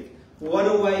music. What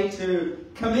a way to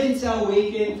commence our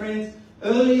weekend, friends.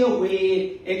 Earlier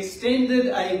we extended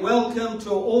a welcome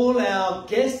to all our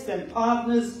guests and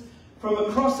partners from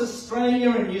across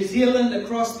Australia and New Zealand,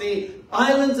 across the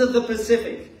islands of the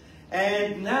Pacific.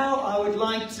 And now I would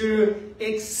like to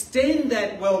extend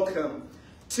that welcome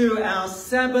to our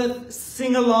Sabbath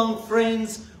Singalong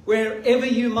friends, wherever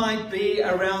you might be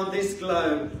around this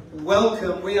globe.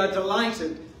 Welcome. We are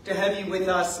delighted to have you with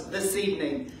us this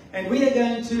evening. And we are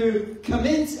going to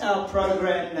commence our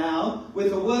program now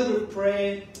with a word of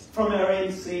prayer from our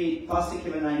MC, Pastor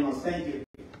Kevin Amos. Thank you.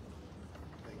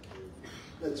 Thank you.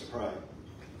 Let's pray.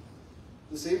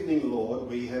 This evening, Lord,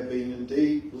 we have been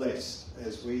indeed blessed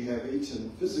as we have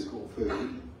eaten physical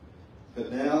food,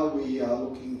 but now we are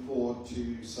looking forward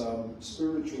to some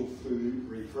spiritual food,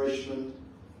 refreshment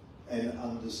and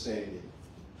understanding.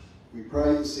 We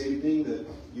pray this evening that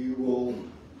you will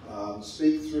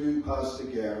speak through Pastor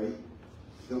Gary,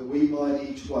 that we might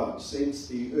each one sense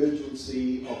the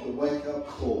urgency of the wake-up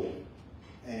call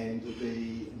and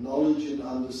the knowledge and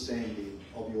understanding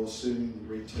of your soon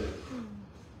return.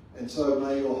 And so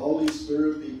may your Holy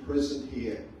Spirit be present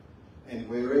here, and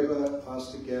wherever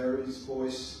Pastor Gary's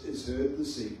voice is heard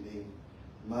this evening,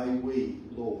 may we,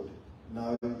 Lord,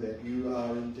 know that you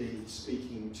are indeed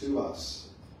speaking to us,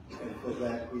 and for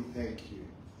that we thank you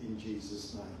in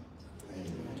Jesus' name.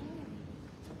 Amen.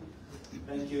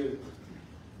 Thank you.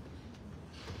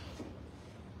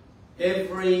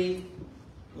 Every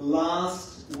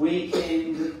last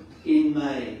weekend in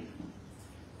May,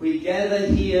 we gather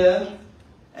here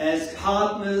as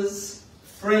partners,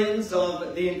 friends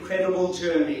of the incredible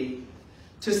journey,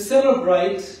 to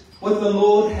celebrate what the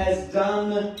Lord has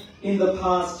done in the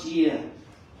past year.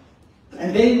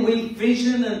 And then we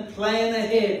vision and plan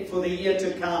ahead for the year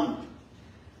to come.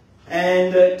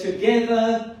 And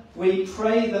together we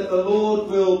pray that the Lord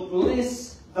will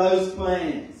bless those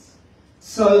plans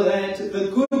so that the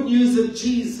good news of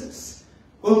Jesus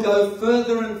will go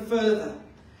further and further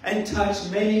and touch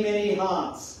many, many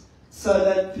hearts so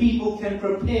that people can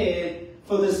prepare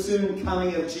for the soon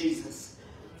coming of Jesus.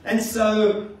 And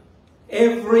so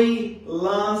every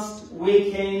last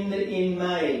weekend in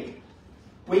May,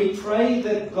 we pray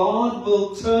that God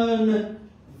will turn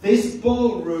this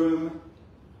ballroom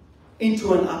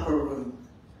into an upper room,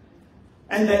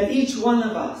 and that each one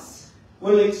of us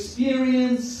will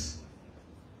experience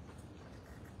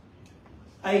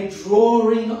a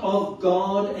drawing of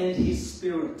God and His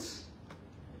Spirit.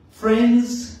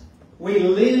 Friends, we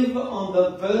live on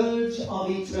the verge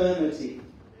of eternity.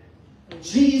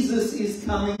 Jesus is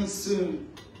coming soon,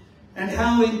 and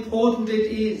how important it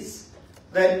is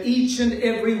that each and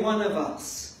every one of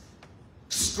us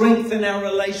strengthen our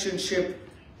relationship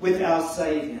with our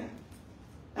Saviour.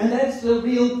 And that's the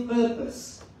real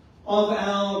purpose of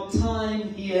our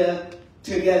time here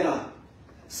together.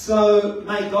 So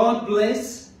may God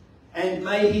bless, and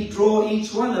may He draw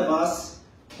each one of us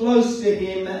close to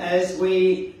Him as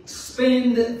we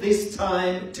spend this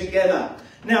time together.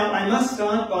 Now, I must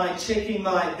start by checking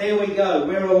there we go,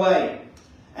 we're away.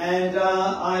 And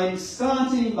I'm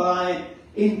starting by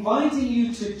inviting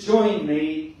you to join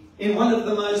me in one of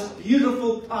the most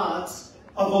beautiful parts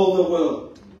of all the world.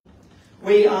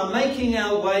 We are making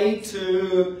our way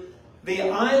to the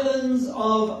islands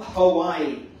of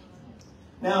Hawaii.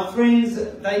 Now, friends,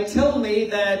 they tell me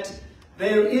that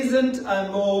there isn't a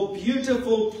more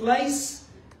beautiful place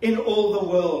in all the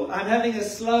world. I'm having a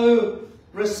slow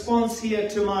response here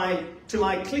to my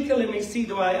clicker. Let me see,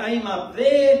 do I aim up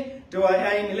there? Do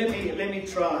I aim? Let me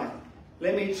try.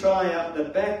 Let me try up the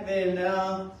back there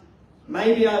now.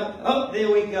 Maybe there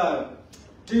we go.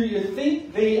 Do you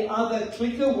think the other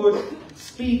clicker would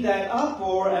speed that up,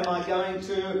 or am I going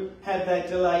to have that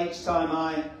delay each time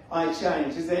I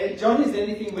change? Is there, John, is there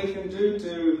anything we can do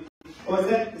to, or is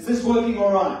this working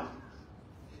all right?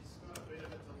 It's got a bit of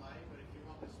a delay, but if you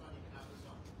want this one, you can have this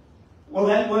one. Well,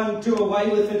 that won't do away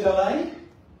with the delay.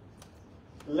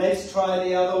 Let's try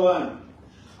the other one.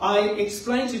 I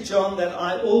explained to John that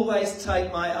I always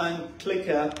take my own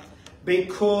clicker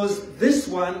because this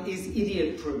one is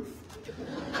idiot-proof.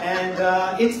 And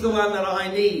it's the one that I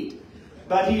need.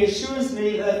 But he assures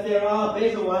me that there are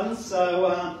better ones.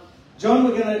 So, John,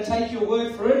 we're going to take your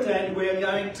word for it, and we're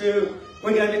going to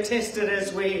test it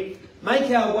as we make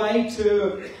our way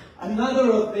to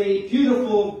another of the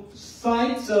beautiful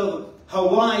sights of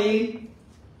Hawaii.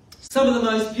 Some of the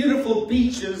most beautiful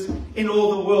beaches in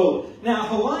all the world. Now,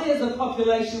 Hawaii has a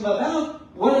population of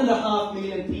about 1.5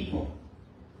 million people.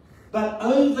 But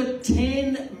over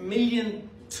 10 million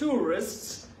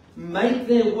tourists make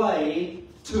their way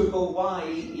to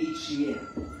Hawaii each year.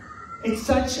 It's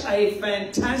such a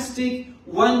fantastic,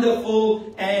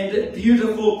 wonderful, and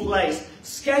beautiful place.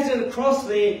 Scattered across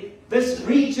this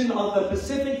region of the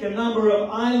Pacific, a number of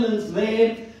islands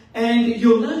there. And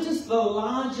you'll notice the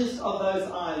largest of those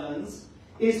islands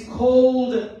is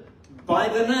called, by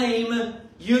the name,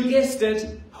 you guessed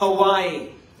it,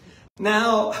 Hawaii.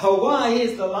 Now, Hawaii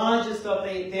is the largest of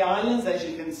the islands, as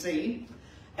you can see.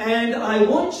 And I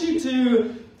want you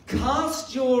to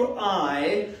cast your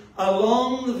eye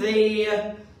along the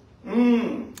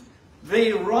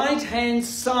right-hand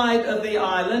side of the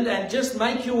island and just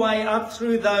make your way up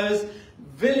through those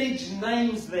village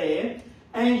names there.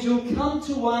 And you'll come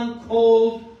to one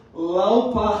called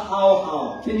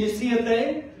Laupahauhau. Can you see it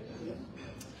there?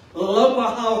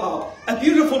 Laupahauhau, a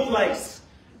beautiful place,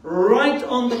 right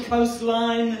on the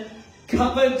coastline,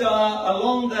 covered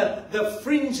along the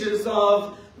fringes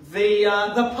of the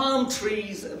palm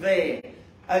trees there.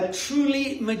 A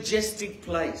truly majestic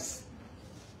place.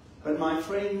 But my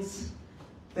friends,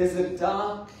 there's a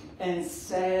dark and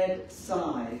sad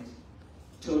side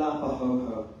to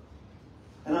Laupahauhau.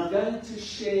 And I'm going to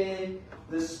share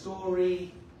the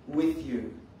story with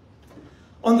you.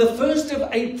 On the 1st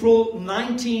of April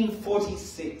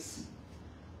 1946,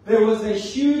 there was a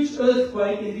huge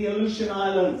earthquake in the Aleutian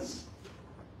Islands,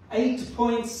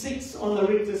 8.6 on the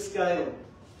Richter scale.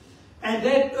 And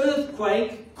that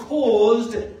earthquake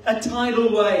caused a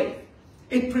tidal wave.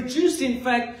 It produced, in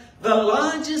fact, the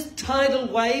largest tidal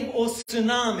wave or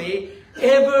tsunami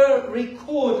ever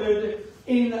recorded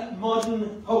in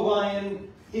modern Hawaiian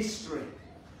history.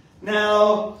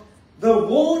 Now, the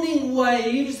warning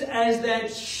waves as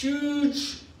that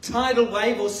huge tidal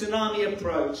wave or tsunami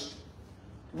approached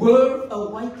were a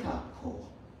wake-up call.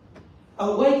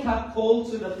 A wake-up call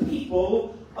to the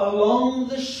people along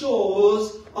the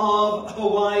shores of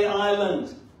Hawaii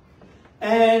Island.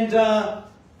 And the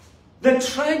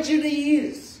tragedy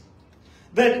is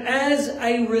that as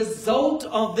a result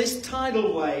of this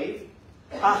tidal wave,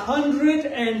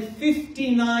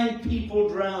 159 people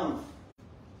drowned,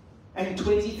 and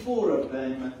 24 of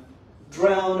them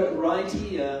drowned right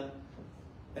here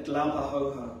at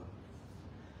Laupahauhau.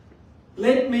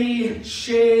 Let me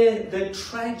share the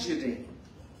tragedy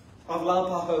of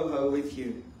Laupahauhau with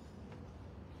you.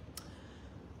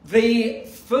 The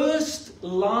first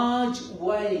large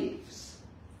waves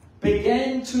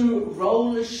began to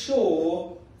roll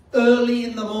ashore early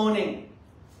in the morning.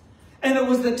 And it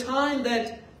was the time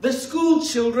that the school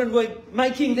children were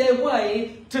making their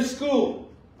way to school.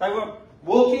 They were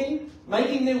walking,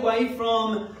 making their way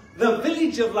from the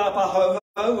village of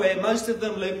Laupahauhau, where most of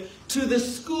them lived, to the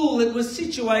school that was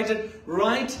situated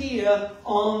right here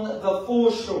on the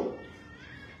foreshore.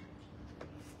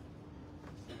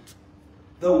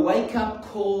 The wake-up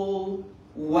call,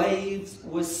 waves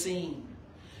were seen.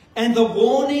 And the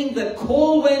warning, the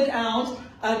call went out,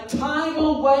 a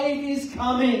tidal wave is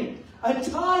coming. A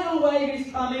tidal wave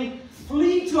is coming.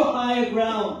 Flee to higher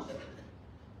ground.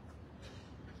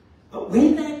 But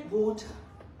when that water,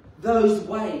 those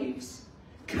waves,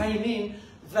 came in,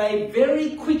 they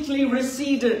very quickly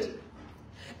receded.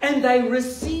 And they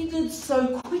receded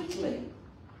so quickly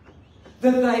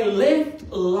that they left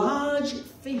large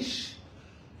fish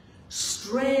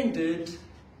stranded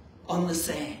on the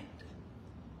sand.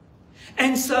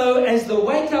 And so as the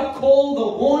wake-up call,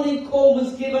 the warning call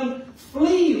was given,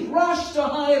 flee, rush to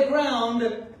higher ground,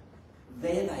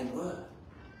 there they were.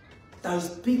 Those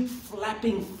big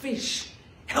flapping fish,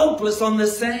 helpless on the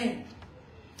sand.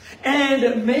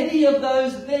 And many of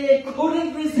those there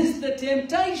couldn't resist the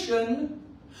temptation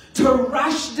to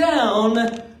rush down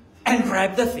and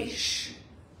grab the fish.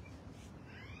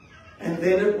 And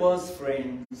then it was,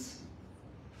 friends,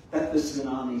 that the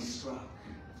tsunami struck.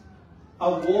 A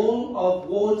wall of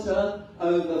water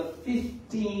over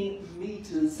 15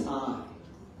 meters high.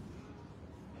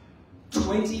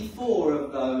 24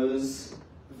 of those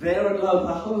there at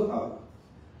Laupahoho.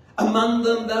 Among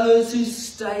them, those who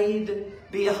stayed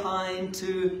behind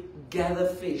to gather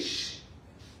fish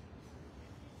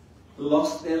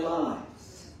lost their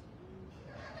lives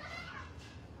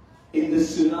in the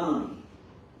tsunami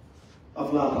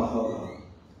of Laupahoho.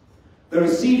 The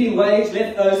receding waves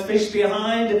left those fish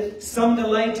behind. Some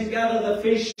delayed to gather the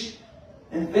fish.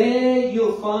 And there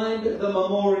you'll find the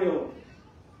memorial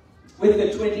with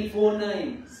the 24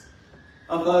 names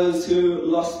of those who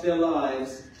lost their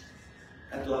lives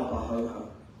at Laupahoho.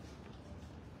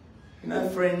 You know,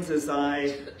 friends, as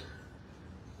I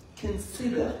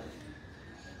consider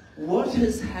what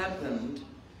has happened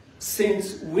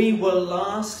since we were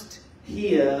last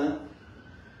here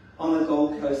on the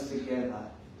Gold Coast together,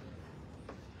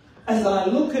 as I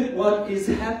look at what has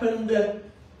happened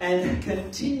and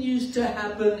continues to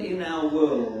happen in our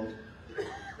world,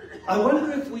 I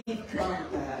wonder if we've come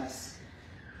perhaps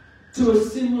to a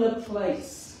similar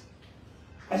place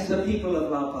as the people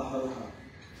of Laupahoho.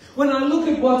 When I look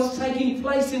at what's taking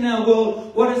place in our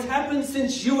world, what has happened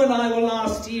since you and I were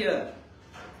last here,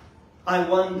 I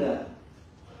wonder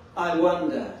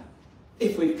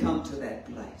if we've come to that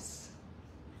place.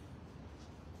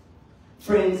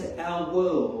 Friends, our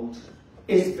world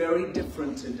is very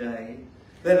different today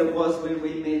than it was when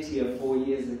we met here 4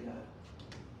 years ago.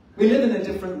 We live in a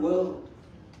different world.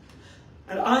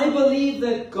 And I believe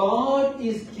that God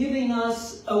is giving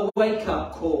us a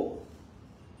wake-up call.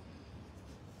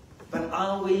 But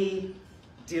are we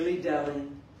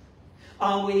dilly-dallying?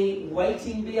 Are we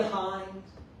waiting behind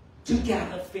to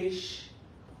gather fish?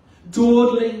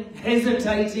 Dawdling,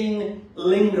 hesitating,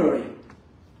 lingering?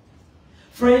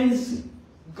 Friends,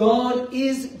 God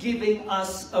is giving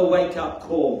us a wake-up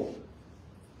call.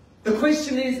 The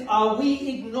question is, are we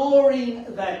ignoring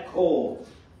that call?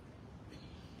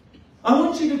 I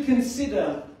want you to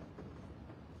consider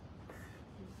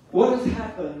what has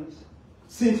happened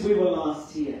since we were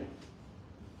last here.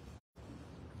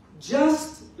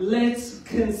 Just let's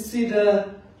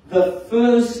consider the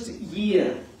first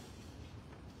year,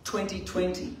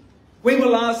 2020. We were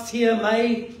last here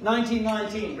May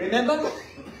 1919, remember?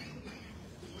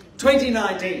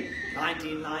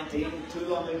 1919, too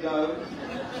long ago.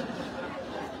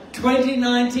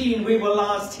 2019, we were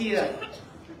last here.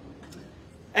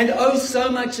 And oh,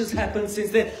 so much has happened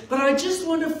since then. But I just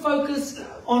want to focus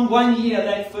on 1 year,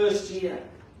 that first year.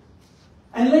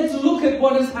 And let's look at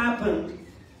what has happened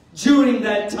during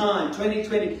that time,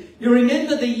 2020. You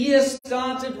remember the year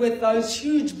started with those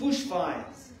huge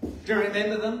bushfires. Do you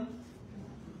remember them?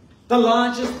 The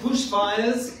largest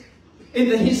bushfires in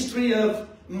the history of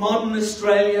modern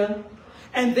Australia.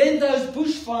 And then those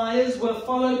bushfires were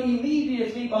followed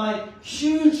immediately by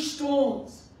huge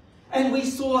storms. And we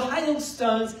saw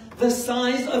hailstones the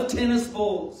size of tennis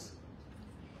balls.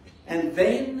 And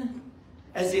then,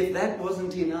 as if that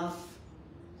wasn't enough,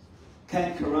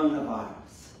 came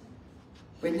coronavirus.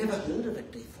 We'd never heard of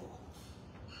it before.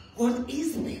 What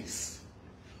is this?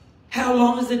 How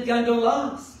long is it going to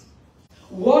last?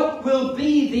 What will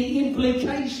be the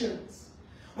implications?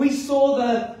 We saw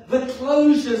the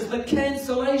closures, the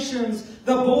cancellations,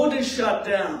 the borders shut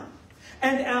down.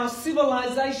 And our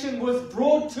civilization was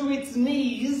brought to its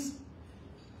knees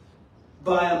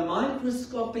by a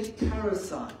microscopic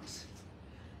parasite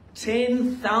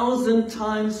 10,000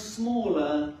 times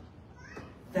smaller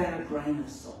than a grain of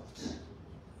salt.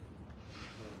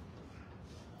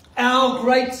 Our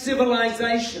great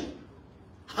civilization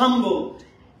humbled.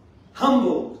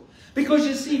 Because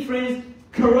you see, friends,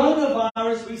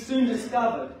 coronavirus, we soon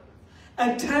discovered,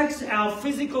 attacks our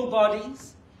physical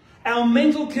bodies, our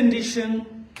mental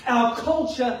condition, our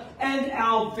culture, and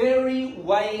our very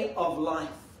way of life.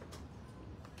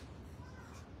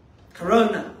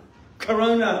 Corona,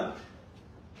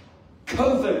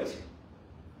 COVID,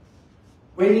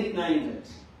 we nicknamed it,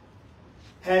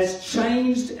 has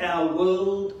changed our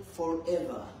world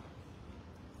forever.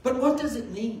 But what does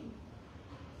it mean?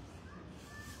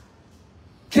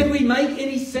 Can we make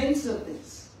any sense of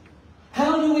this?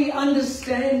 How do we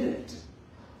understand it?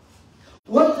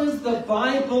 What does the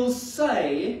Bible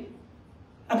say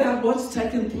about what's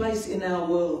taken place in our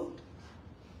world?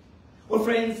 Well,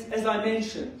 friends, as I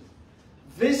mentioned,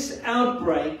 this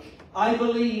outbreak, I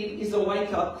believe, is a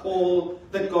wake-up call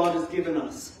that God has given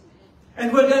us.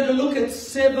 And we're going to look at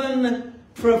 7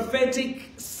 prophetic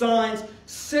signs,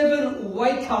 7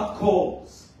 wake-up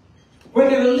calls. We're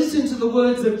going to listen to the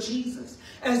words of Jesus.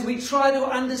 as we try to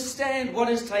understand what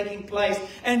is taking place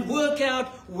and work out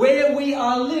where we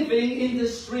are living in the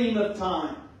stream of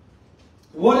time.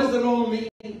 What does it all mean?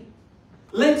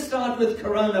 Let's start with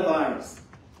coronavirus.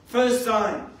 First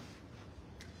sign.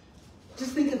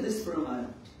 Just think of this for a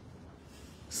moment.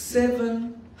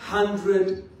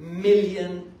 700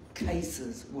 million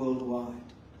cases worldwide.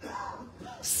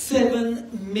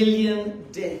 7 million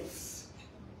deaths.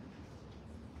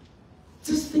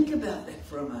 Just think about that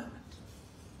for a moment.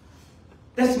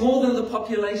 That's more than the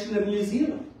population of New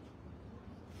Zealand.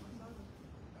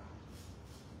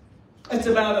 It's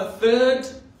about a third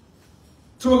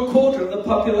to a quarter of the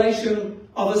population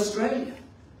of Australia.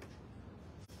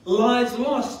 Lives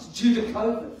lost due to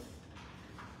COVID.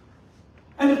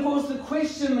 And of course the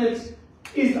question that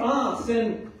is asked,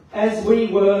 and as we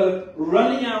were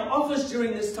running our office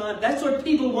during this time, that's what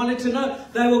people wanted to know.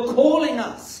 They were calling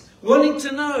us, wanting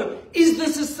to know, is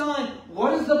this a sign?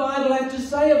 What does the Bible have to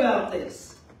say about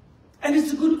this? And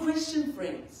it's a good question,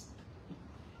 friends.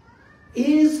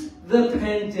 Is the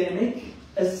pandemic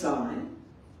a sign?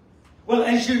 Well,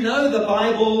 as you know, the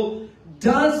Bible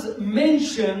does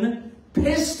mention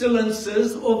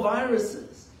pestilences or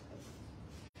viruses.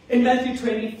 In Matthew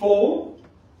 24,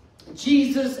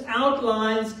 Jesus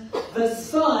outlines the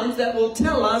signs that will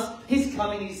tell us his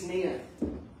coming is near.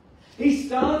 He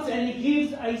starts and he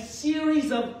gives a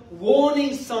series of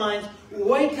warning signs,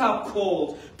 wake-up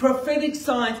calls, prophetic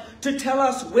signs to tell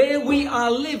us where we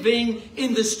are living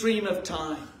in the stream of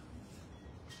time.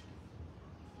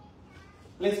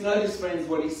 Let's notice, friends,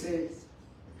 what he says.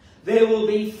 There will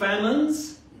be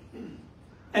famines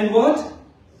and what?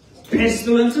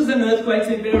 Pestilences and earthquakes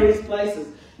in various places.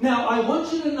 Now, I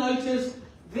want you to notice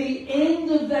the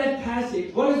end of that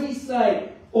passage. What does he say?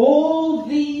 All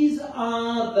these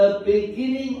are the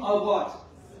beginning of what?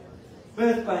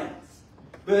 Birth pains.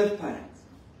 Birth pains.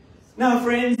 Now,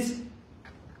 friends,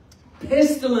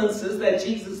 pestilences that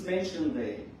Jesus mentioned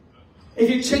there, if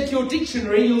you check your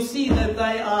dictionary, you'll see that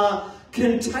they are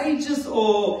contagious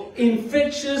or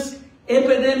infectious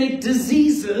epidemic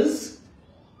diseases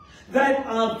that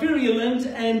are virulent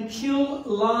and kill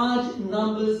large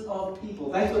numbers of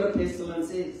people. That's what a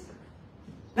pestilence is.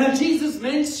 Now, Jesus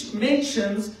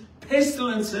mentions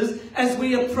pestilences as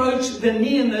we approach the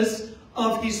nearness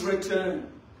of his return.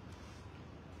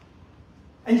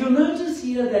 And you'll notice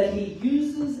here that he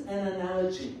uses an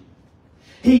analogy.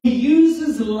 He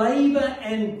uses labor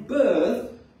and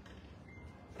birth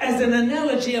as an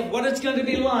analogy of what it's going to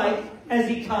be like as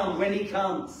he comes, when he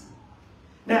comes.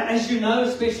 Now, as you know,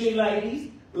 especially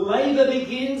ladies, labor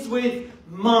begins with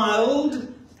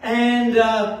mild and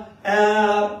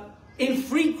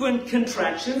infrequent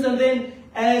contractions, and then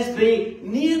as the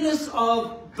nearness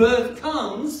of birth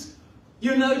comes,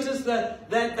 you notice that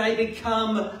they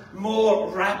become more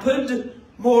rapid,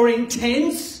 more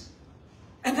intense,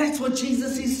 and that's what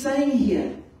Jesus is saying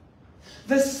here.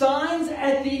 The signs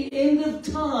at the end of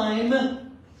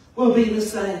time will be the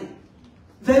same.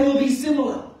 They will be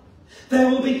similar. They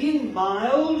will begin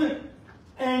mild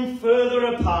and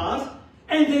further apart.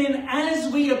 And then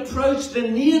as we approach the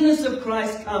nearness of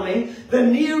Christ's coming, the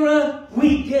nearer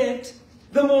we get,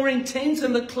 the more intense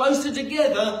and the closer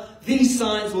together these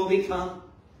signs will become.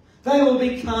 They will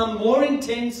become more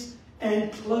intense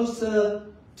and closer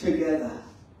together.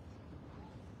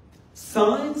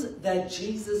 Signs that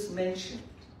Jesus mentioned,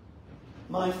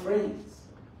 my friends,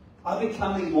 are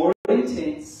becoming more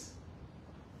intense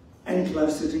and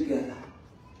closer together.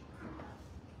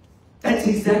 That's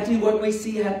exactly what we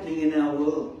see happening in our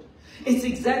world. It's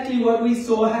exactly what we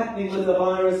saw happening with the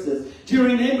viruses. Do you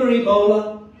remember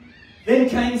Ebola? Then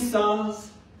came SARS,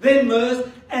 then MERS,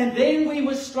 and then we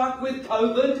were struck with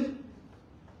COVID.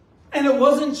 And it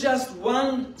wasn't just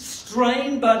one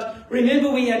strain, but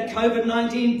remember we had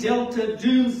COVID-19, Delta,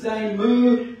 Doomsday,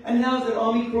 Mu, and now it's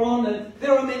Omicron, and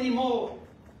there are many more.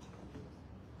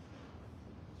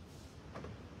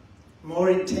 More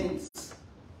intense,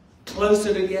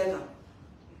 closer together.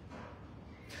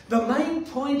 The main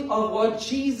point of what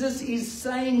Jesus is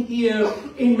saying here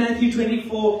in Matthew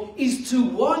 24 is to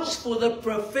watch for the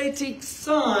prophetic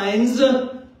signs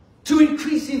to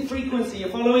increase in frequency. You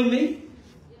following me?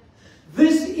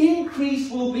 This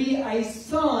increase will be a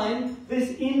sign,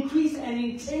 this increase and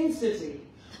intensity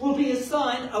will be a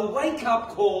sign, a wake-up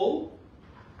call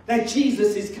that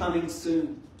Jesus is coming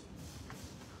soon.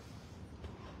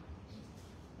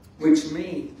 Which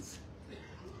means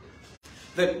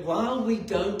that while we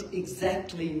don't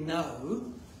exactly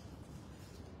know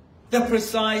the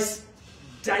precise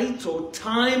date or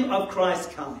time of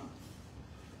Christ's coming,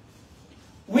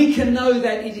 we can know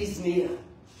that it is near.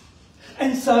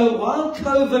 And so while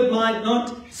COVID might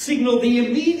not signal the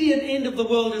immediate end of the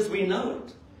world as we know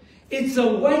it, it's a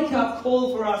wake-up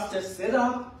call for us to sit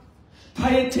up,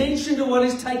 pay attention to what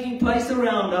is taking place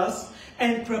around us,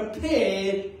 and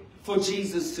prepare for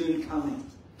Jesus' soon coming.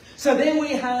 So there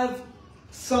we have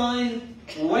sign,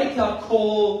 wake-up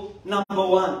call number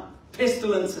 1,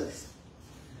 pestilences.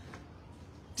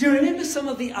 Do you remember some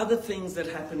of the other things that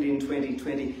happened in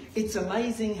 2020? It's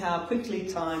amazing how quickly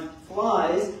time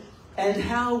flies and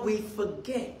how we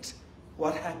forget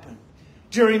what happened.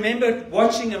 Do you remember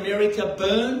watching America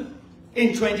burn in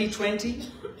 2020?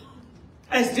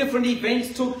 As different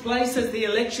events took place as the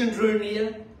election drew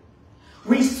near,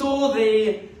 we saw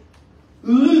the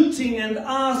looting and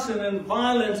arson and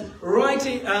violence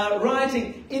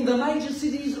rioting in the major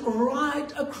cities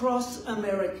right across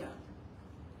America.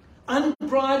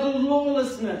 Unbridled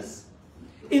lawlessness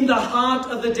in the heart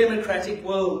of the democratic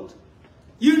world.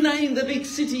 You name the big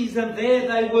cities and there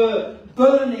they were,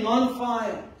 burning on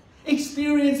fire,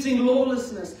 experiencing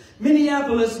lawlessness.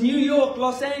 Minneapolis, New York,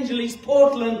 Los Angeles,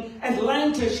 Portland,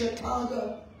 Atlanta,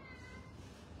 Chicago.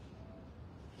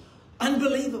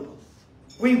 Unbelievable.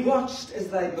 We watched as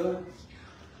they burned.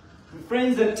 And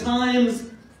friends, at times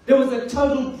there was a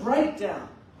total breakdown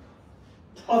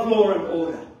of law and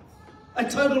order. A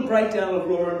total breakdown of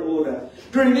law and order.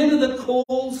 Do you remember the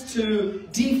calls to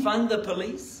defund the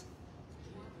police?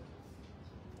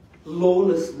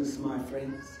 Lawlessness, my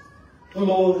friends.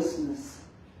 Lawlessness.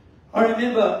 I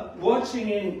remember watching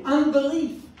in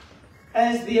unbelief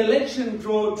as the election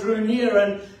drew near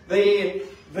and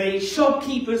the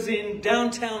shopkeepers in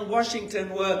downtown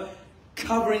Washington were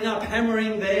covering up,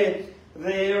 hammering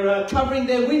covering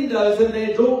their windows and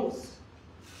their doors,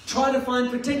 trying to find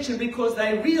protection because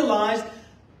they realized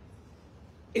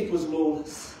it was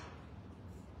lawless.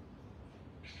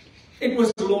 It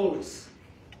was lawless.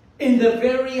 In the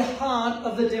very heart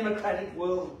of the democratic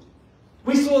world.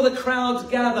 We saw the crowds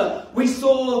gather. We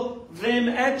saw them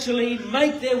actually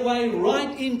make their way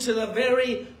right into the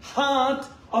very heart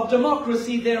of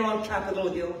democracy there on Capitol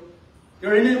Hill. You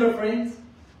remember, friends?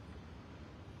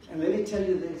 And let me tell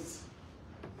you this.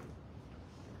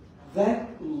 That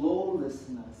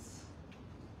lawlessness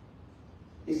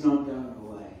is not going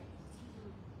away.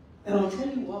 And I'll tell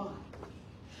you why.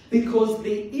 Because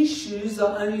the issues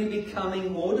are only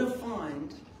becoming more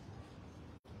defined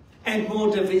and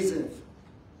more divisive.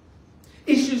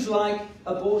 Issues like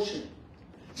abortion.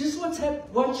 Just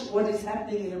watch what is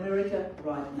happening in America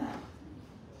right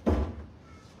now.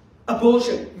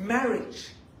 Abortion,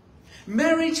 marriage.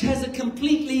 Marriage has a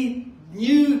completely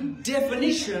new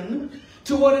definition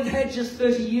to what it had just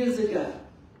 30 years ago.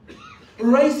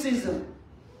 Racism,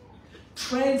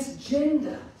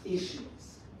 transgender issues.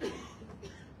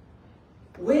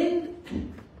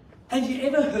 Have you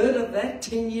ever heard of that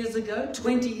 10 years ago,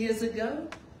 20 years ago?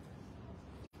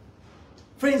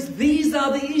 Friends, these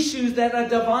are the issues that are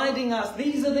dividing us.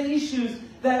 These are the issues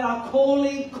that are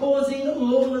causing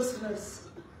lawlessness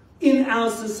in our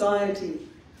society.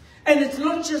 And it's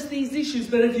not just these issues,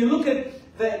 but if you look at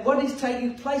what is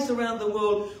taking place around the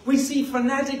world, we see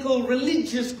fanatical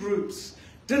religious groups,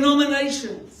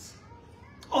 denominations,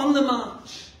 on the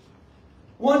march,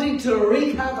 wanting to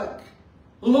wreak havoc,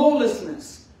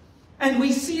 lawlessness. And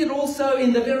we see it also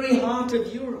in the very heart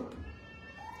of Europe.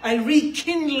 A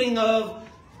rekindling of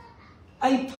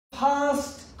a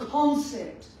past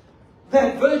concept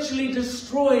that virtually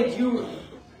destroyed Europe.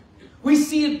 We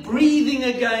see it breathing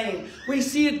again. We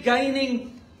see it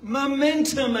gaining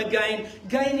momentum again,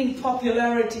 gaining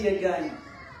popularity again.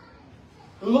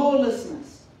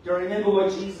 Lawlessness. Do you remember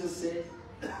what Jesus said?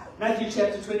 Matthew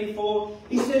chapter 24.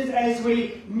 He says, as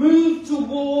we move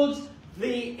towards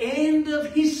the end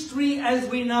of history as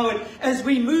we know it, as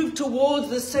we move towards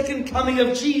the second coming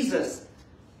of Jesus,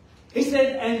 he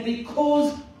said, and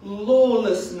because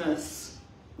lawlessness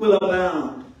will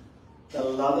abound, the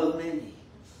love of many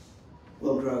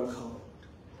will grow cold.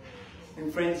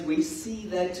 And friends, we see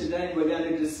that today, and we're going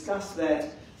to discuss that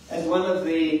as one of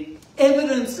the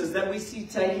evidences that we see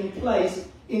taking place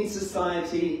in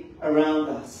society around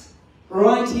us,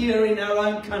 right here in our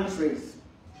own countries.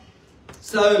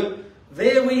 So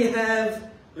there we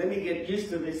have, let me get used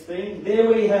to this thing, there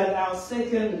we have our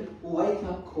second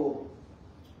wake-up call.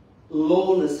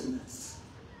 Lawlessness.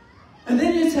 And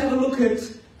then let's have a look at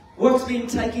what's been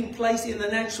taking place in the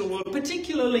natural world,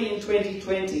 particularly in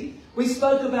 2020. We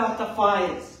spoke about the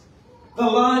fires, the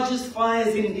largest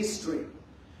fires in history.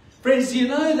 Friends, you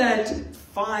know that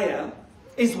fire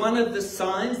is one of the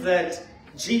signs that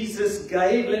Jesus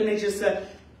gave, let me just say,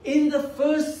 in the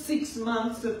first 6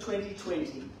 months of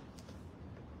 2020.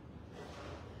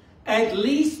 at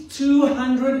least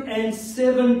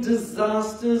 207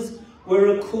 disasters were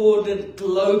recorded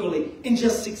globally in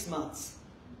just 6 months.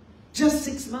 Just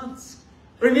 6 months.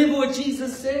 Remember what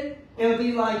Jesus said? It'll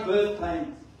be like birth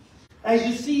pains. As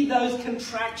you see those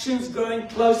contractions growing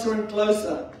closer and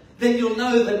closer, then you'll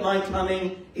know that my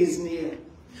coming is near.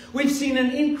 We've seen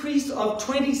an increase of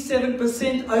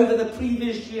 27% over the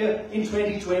previous year in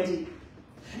 2020,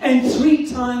 and 3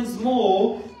 times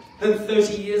more than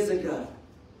 30 years ago.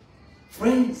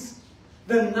 Friends,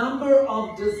 the number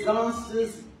of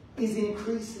disasters is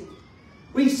increasing.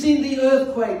 We've seen the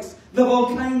earthquakes, the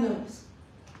volcanoes.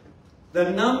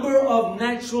 The number of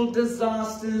natural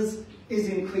disasters is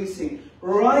increasing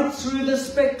right through the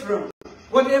spectrum,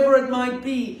 whatever it might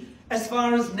be, as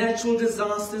far as natural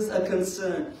disasters are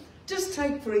concerned. Just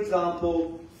take, for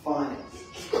example, fires.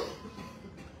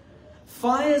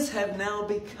 Fires have now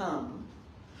become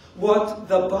what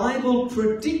the Bible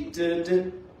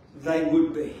predicted they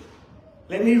would be.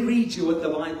 Let me read you what the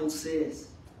Bible says.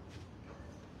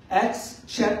 Acts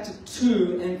chapter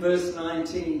 2 and verse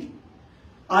 19.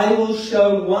 I will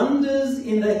show wonders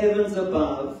in the heavens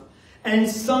above and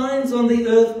signs on the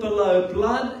earth below,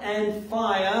 blood and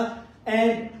fire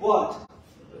and what?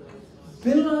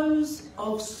 Billows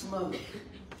of smoke.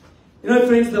 You know,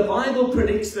 friends, the Bible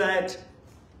predicts that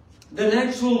the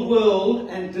natural world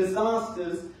and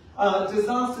disasters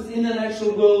in the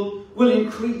natural world will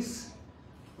increase.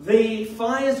 The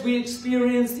fires we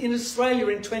experienced in Australia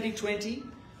in 2020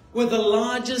 were the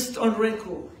largest on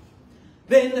record.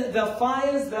 Then the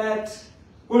fires that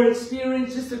were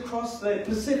experienced just across the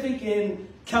Pacific in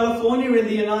California in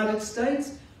the United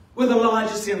States were the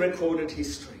largest in recorded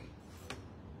history.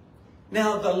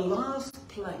 Now, the last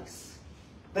place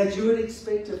that you would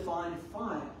expect to find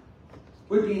fire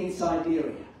would be in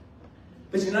Siberia.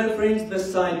 But you know, friends, the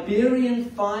Siberian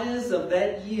fires of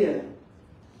that year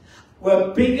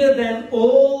were bigger than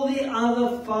all the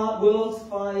other world's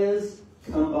fires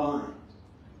combined.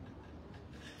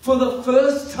 For the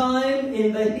first time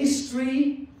in the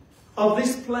history of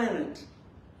this planet,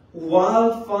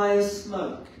 wildfire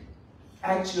smoke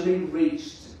actually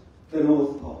reached the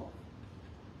North Pole.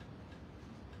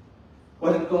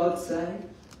 What did God say?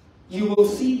 You will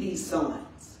see these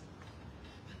signs.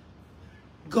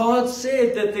 God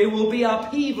said that there will be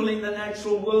upheaval in the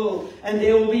natural world, and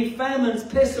there will be famines,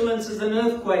 pestilences, and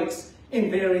earthquakes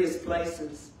in various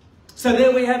places. So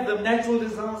there we have them, natural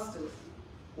disasters.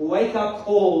 Wake-up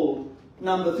call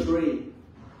number 3.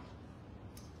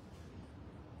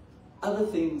 Other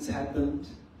things happened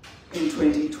in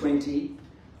 2020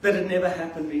 that had never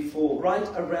happened before, right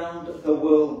around the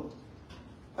world.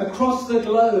 Across the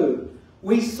globe,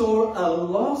 we saw a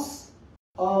loss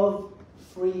of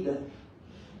freedom.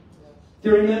 Do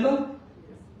you remember?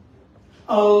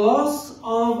 A loss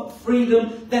of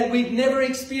freedom that we've never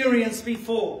experienced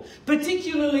before,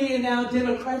 particularly in our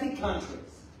democratic countries.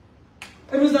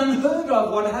 It was unheard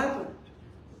of what happened.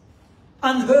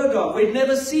 Unheard of. We'd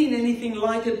never seen anything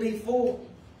like it before.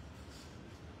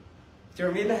 Do you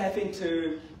remember having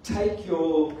to take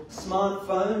your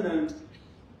smartphone and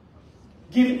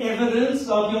give evidence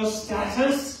of your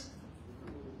status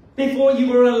before you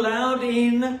were allowed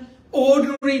in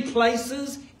ordinary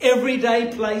places,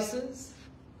 everyday places?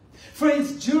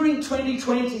 Friends, during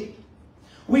 2020,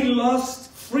 we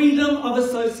lost freedom of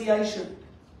association.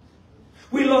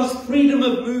 We lost freedom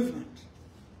of movement.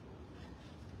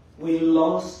 We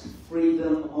lost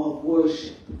freedom of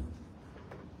worship.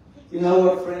 You know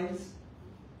what, friends?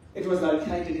 It was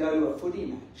okay to go to a footy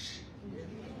match,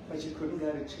 but you couldn't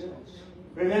go to church.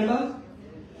 Remember?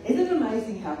 Isn't it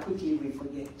amazing how quickly we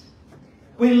forget?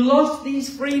 We lost these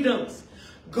freedoms.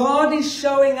 God is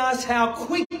showing us how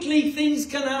quickly things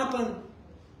can happen.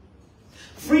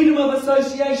 Freedom of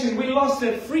association, we lost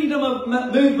it. Freedom of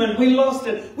movement, we lost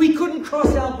it. We couldn't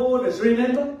cross our borders,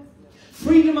 remember?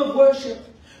 Freedom of worship,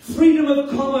 freedom of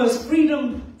commerce,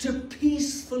 freedom to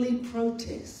peacefully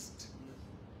protest.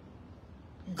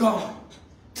 Gone,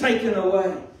 taken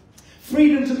away.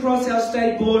 Freedom to cross our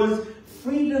state borders,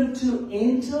 freedom to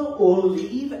enter or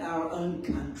leave our own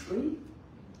country.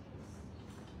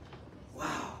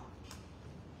 Wow.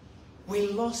 We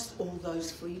lost all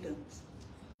those freedoms.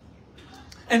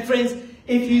 And friends,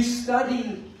 if you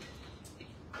study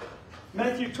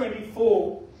Matthew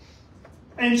 24,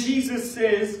 and Jesus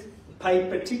says, pay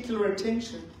particular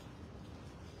attention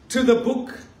to the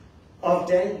book of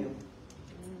Daniel.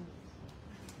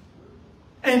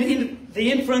 And in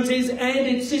the inference is, and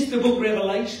its sister book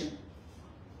Revelation.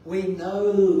 We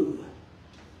know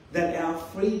that our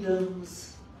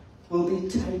freedoms will be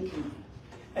taken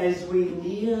as we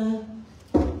near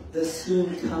the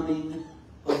soon coming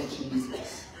of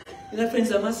Jesus. You know,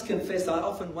 friends, I must confess, I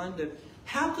often wondered,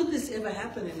 how could this ever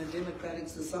happen in a democratic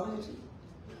society?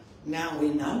 Now we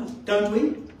know, don't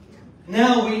we?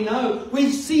 Now we know.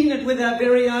 We've seen it with our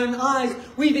very own eyes.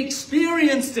 We've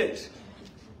experienced it.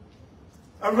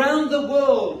 Around the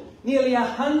world, nearly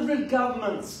 100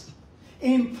 governments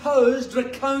imposed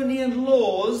draconian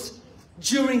laws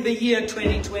during the year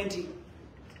 2020.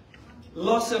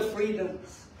 Loss of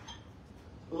freedoms.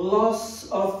 Loss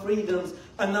of freedoms.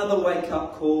 Another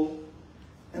wake-up call.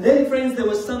 And then, friends, there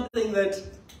was something that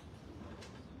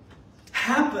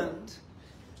happened.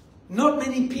 Not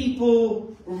many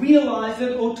people realized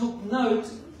it or took note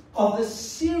of the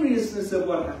seriousness of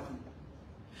what happened.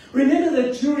 Remember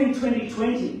that during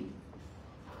 2020,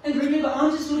 and remember,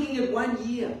 I'm just looking at 1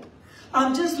 year.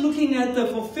 I'm just looking at the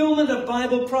fulfillment of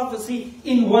Bible prophecy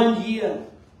in 1 year.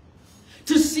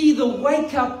 To see the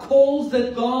wake-up calls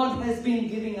that God has been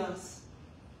giving us.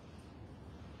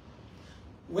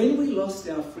 When we lost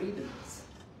our freedoms,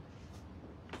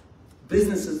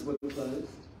 businesses were closed,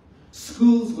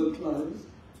 schools were closed,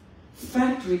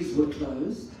 factories were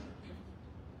closed,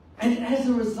 and as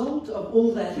a result of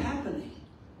all that happening,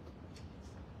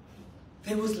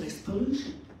 there was less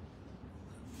pollution.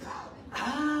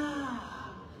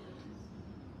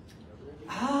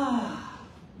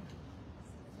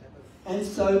 And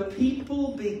so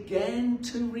people began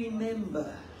to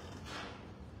remember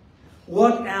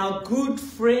what our good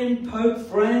friend Pope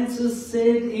Francis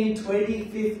said in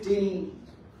 2015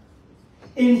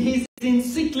 in his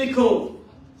encyclical.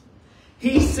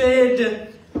 He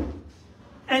said,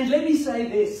 and let me say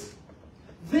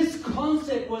this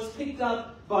concept was picked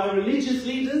up by religious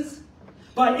leaders,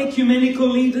 by ecumenical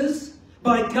leaders,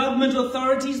 by government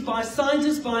authorities, by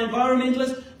scientists, by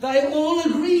environmentalists. They all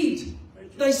agreed.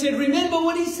 They said, remember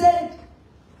what he said.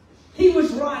 He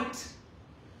was right.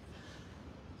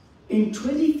 In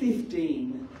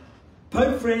 2015,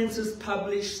 Pope Francis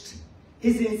published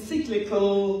his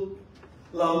encyclical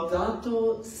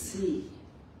Laudato Si.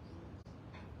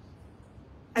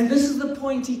 And this is the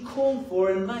point he called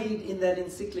for and made in that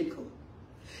encyclical.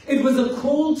 It was a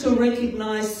call to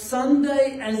recognize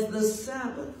Sunday as the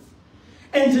Sabbath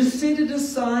and to set it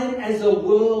aside as a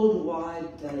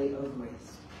worldwide day of rest.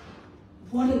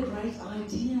 What a great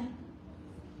idea.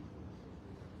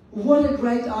 What a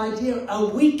great idea. A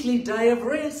weekly day of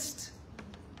rest.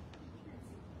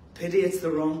 Pity it's the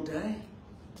wrong day.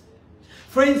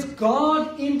 Friends,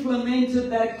 God implemented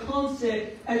that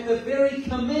concept at the very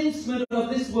commencement of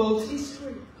this world's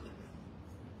history.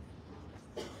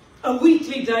 A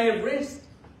weekly day of rest.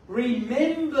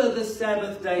 Remember the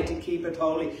Sabbath day to keep it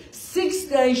holy. 6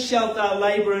 days shalt thou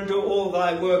labour and do all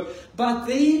thy work. But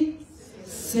the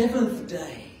seventh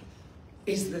day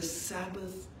is the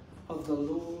Sabbath of the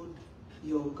Lord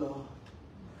your God.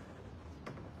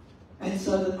 And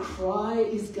so the cry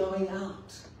is going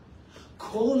out,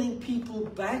 calling people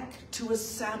back to a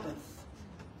Sabbath,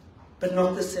 but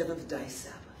not the seventh day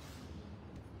Sabbath.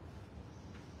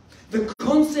 The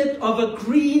concept of a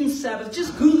green Sabbath,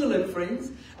 just Google it,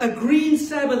 friends. A green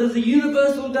Sabbath is a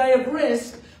universal day of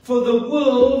rest for the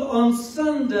world on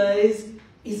Sundays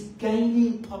is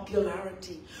gaining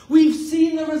popularity. We've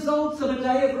seen the results of a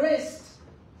day of rest.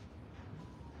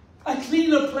 A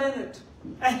cleaner planet,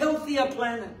 a healthier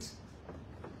planet,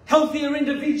 healthier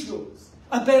individuals,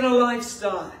 a better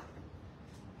lifestyle.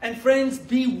 And friends,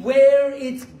 beware,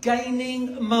 it's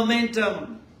gaining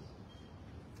momentum.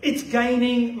 It's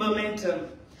gaining momentum.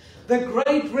 The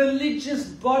great religious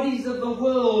bodies of the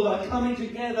world are coming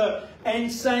together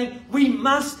and saying, we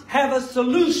must have a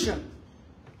solution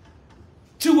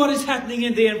to what is happening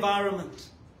in the environment.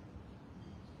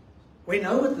 We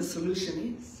know what the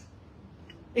solution is.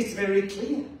 It's very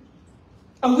clear.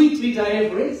 A weekly day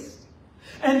of rest.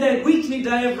 And that weekly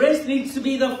day of rest needs to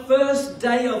be the first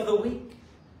day of the week.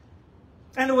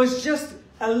 And it was just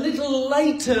a little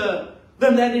later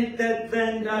than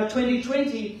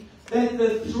 2020 that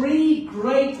the three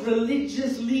great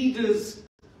religious leaders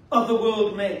of the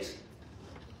world met.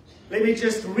 Let me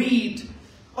just read.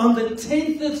 On the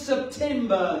 10th of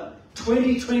September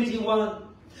 2021,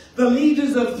 the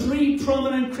leaders of three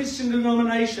prominent Christian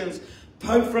denominations,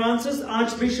 Pope Francis,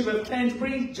 Archbishop of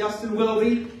Canterbury, Justin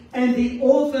Welby, and the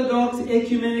Orthodox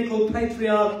Ecumenical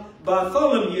Patriarch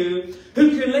Bartholomew,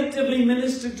 who collectively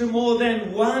ministered to more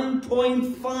than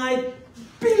 1.5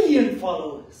 billion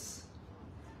followers,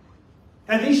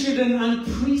 have issued an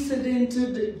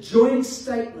unprecedented joint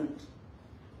statement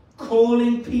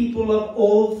calling people of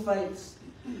all faiths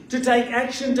to take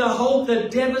action to halt the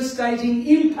devastating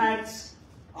impacts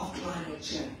of climate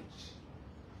change.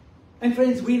 And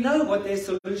friends, we know what their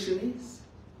solution is.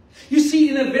 You see,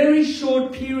 in a very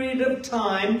short period of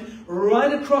time,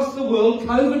 right across the world,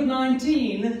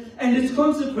 COVID-19 and its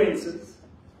consequences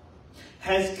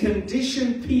has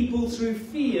conditioned people through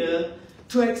fear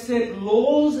to accept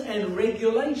laws and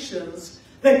regulations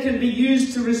that can be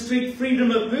used to restrict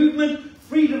freedom of movement,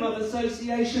 freedom of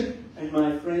association, and,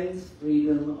 my friends,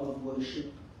 freedom of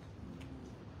worship.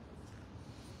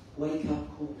 Wake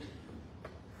up call.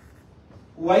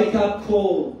 Wake up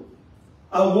call.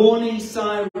 A warning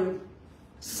siren.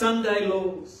 Sunday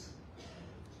laws.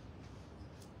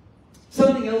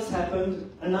 Something else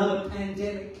happened, another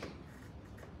pandemic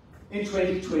in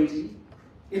 2020.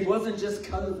 It wasn't just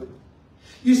COVID.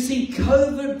 You see,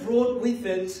 COVID brought with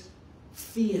it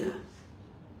fear.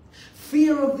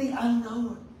 Fear of the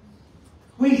unknown.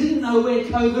 We didn't know where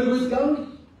COVID was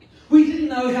going. We didn't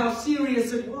know how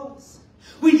serious it was.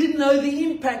 We didn't know the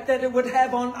impact that it would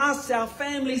have on us, our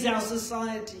families, our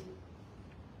society.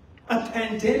 A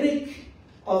pandemic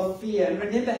of fear. And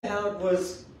remember how it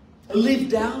was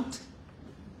lived out?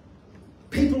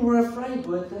 People were afraid,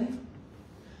 weren't they?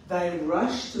 They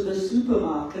rushed to the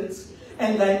supermarkets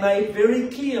and they made very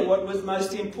clear what was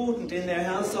most important in their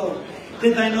household.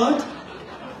 Did they not?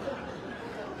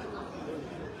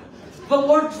 But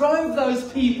what drove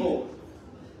those people?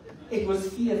 It was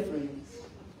fear, friends.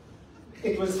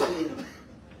 It was fear.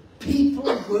 People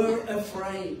were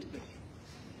afraid.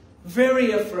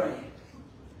 Very afraid.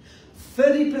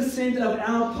 30% of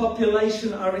our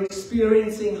population are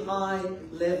experiencing high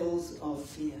levels of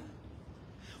fear.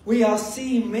 We are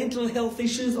seeing mental health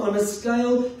issues on a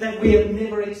scale that we have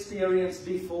never experienced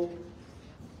before.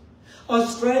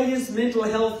 Australia's mental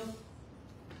health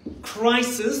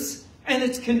crisis, and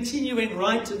it's continuing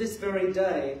right to this very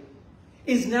day,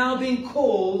 is now being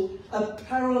called a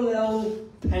parallel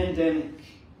pandemic.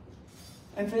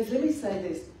 And friends, let me say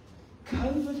this.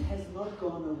 COVID has not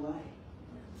gone away.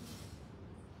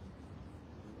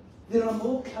 There are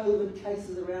more COVID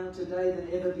cases around today than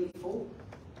ever before.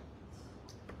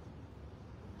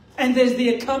 And there's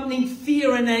the accompanying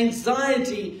fear and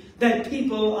anxiety that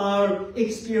people are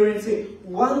experiencing,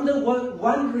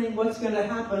 wondering what's going to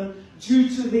happen due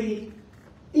to the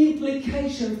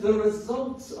implications, the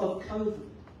results of COVID.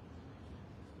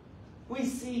 We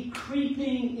see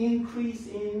creeping increase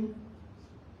in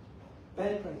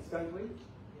bad praise, don't we?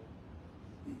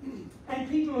 And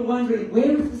people are wondering,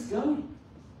 where is this going?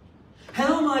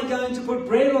 How am I going to put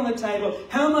bread on the table?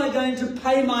 How am I going to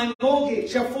pay my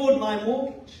mortgage, afford my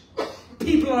mortgage?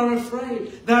 People are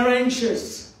afraid. They're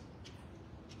anxious.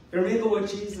 Remember what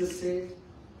Jesus said?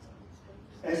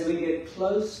 As we get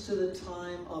close to the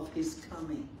time of his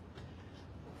coming,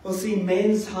 we'll see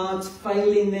men's hearts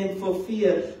failing them for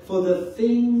fear, for the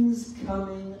things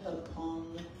coming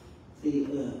upon the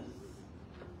earth.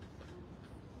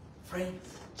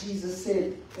 Friends, Jesus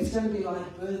said it's going to be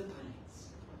like birth pains.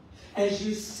 As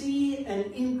you see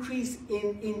an increase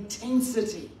in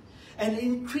intensity, an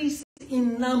increase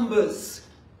in numbers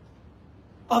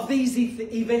of these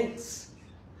events,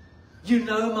 you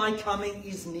know my coming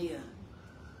is near.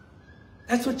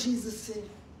 That's what Jesus said.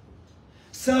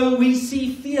 So we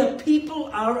see fear. People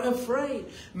are afraid.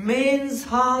 Men's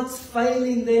hearts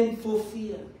failing them for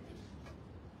fear.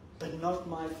 But not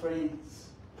my friends,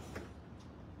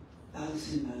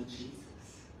 those who know Jesus.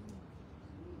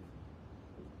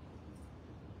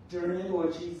 Do you remember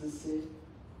what Jesus said?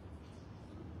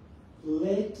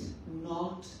 Let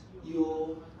not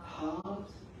your heart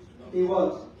be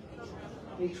what?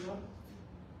 Be troubled.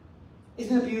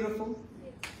 Isn't it beautiful?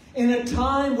 In a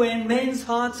time when men's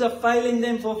hearts are failing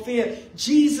them for fear,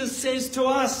 Jesus says to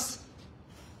us,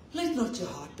 let not your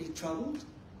heart be troubled.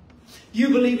 You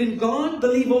believe in God,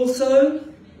 believe also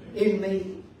in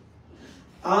me.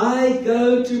 I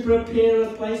go to prepare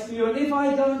a place for you. And if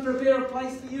I go and prepare a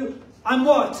place for you, I'm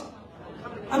what?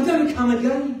 I'm going to come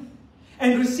again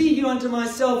and receive you unto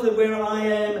myself, that where I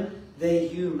am, there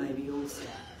you may be also.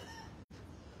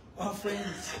 Oh,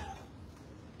 friends,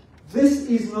 this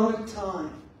is not a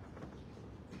time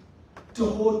to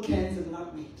hoard cans of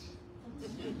nut meat,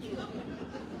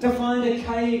 to find a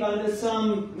cave under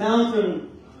some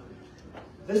mountain.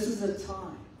 This is a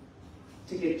time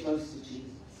to get close to Jesus.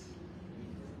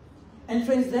 And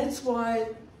friends, that's why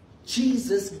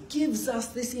Jesus gives us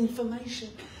this information.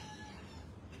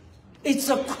 It's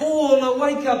a call, a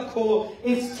wake-up call.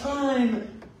 It's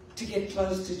time to get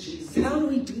close to Jesus. How do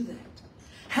we do that?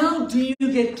 How do you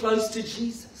get close to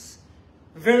Jesus?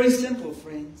 Very simple,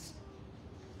 friends.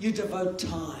 You devote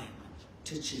time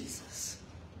to Jesus.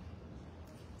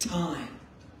 Time.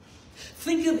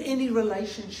 Think of any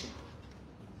relationship.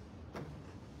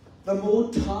 The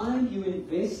more time you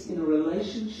invest in a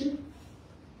relationship,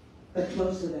 the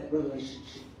closer that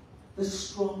relationship, the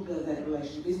stronger that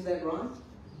relationship. Isn't that right?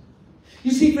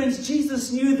 You see, friends,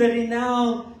 Jesus knew that in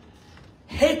our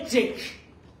hectic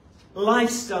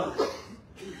lifestyle,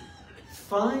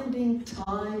 finding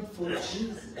time for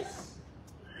Jesus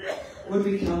would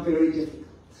become very difficult.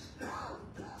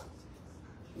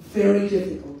 Very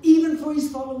difficult, even for his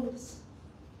followers.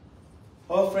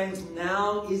 Oh, friends,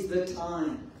 now is the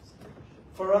time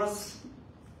for us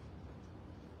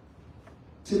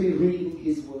to be reading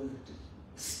his word,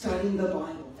 studying the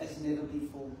Bible as never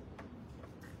before.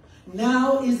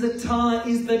 Now is the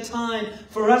time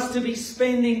for us to be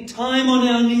spending time on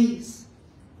our knees.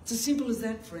 It's as simple as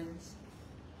that, friends.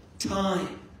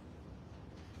 Time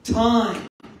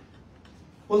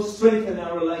will strengthen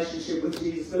our relationship with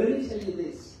Jesus. But let me tell you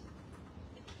this.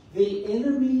 The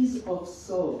enemy of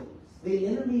souls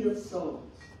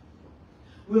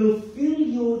will fill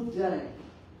your day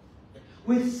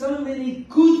with so many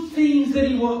good things that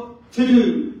he wants to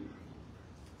do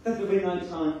that there'll be no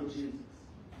time for Jesus.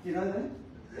 You know that?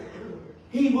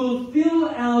 He will fill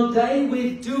our day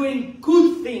with doing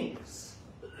good things.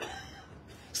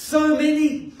 So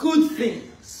many good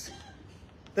things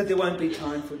that there won't be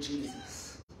time for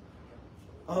Jesus.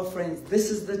 Oh, friends, this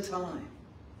is the time.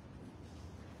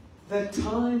 The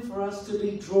time for us to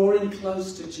be drawing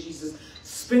close to Jesus,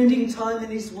 spending time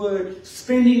in his word,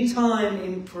 spending time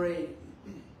in prayer.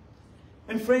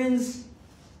 And friends,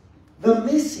 the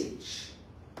message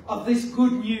of this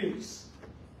good news,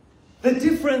 the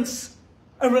difference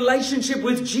a relationship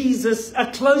with Jesus, a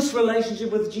close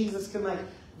relationship with Jesus can make,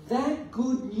 that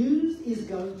good news is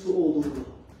going to all the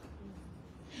world.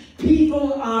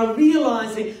 People are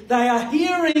realizing, they are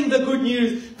hearing the good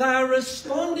news, they are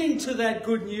responding to that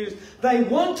good news. They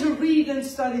want to read and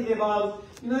study their Bibles.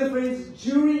 You know, friends,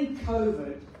 during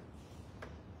COVID,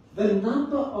 the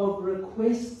number of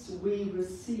requests we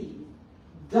received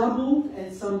doubled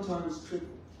and sometimes tripled.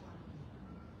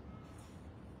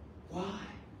 Why?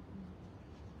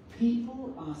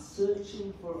 People are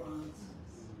searching for answers.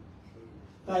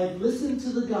 They've listened to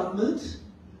the government,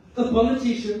 the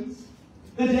politicians,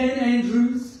 the Dan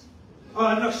Andrews. Oh,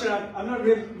 I'm not sure. I'm not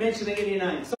mentioning any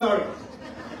names. Sorry.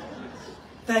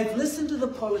 They've listened to the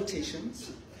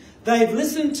politicians. They've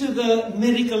listened to the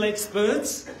medical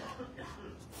experts.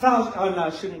 Oh no, I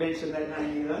shouldn't mention that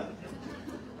name either.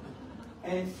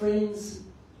 And friends,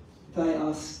 they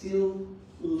are still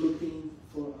looking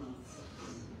for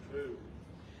answers.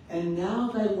 And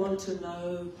now they want to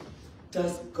know,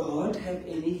 does God have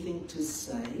anything to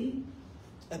say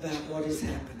about what is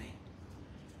happening?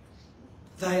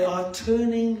 They are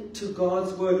turning to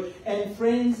God's word. And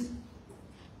friends,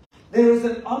 there is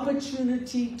an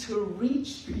opportunity to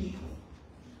reach people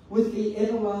with the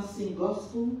everlasting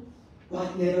gospel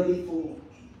like never before.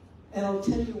 And I'll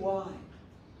tell you why.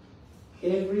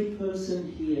 Every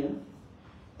person here,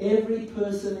 every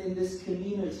person in this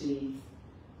community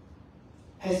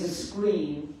has a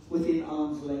screen within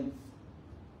arm's length.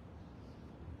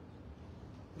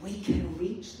 We can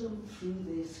reach them through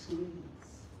their screens.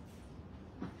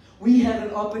 We have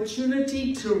an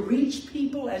opportunity to reach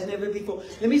people as never before.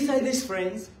 Let me say this,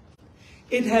 friends.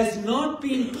 It has not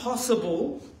been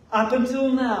possible up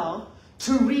until now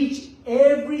to reach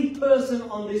every person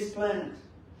on this planet.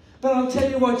 But I'll tell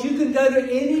you what, you can go to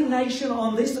any nation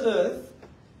on this earth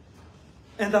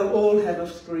and they'll all have a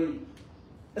screen.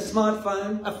 A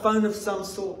smartphone, a phone of some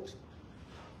sort.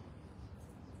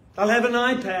 They'll have an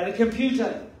iPad, a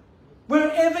computer.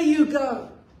 Wherever you go,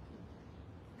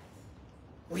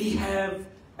 we have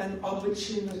an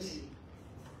opportunity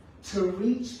to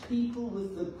reach people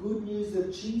with the good news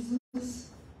of Jesus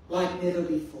like never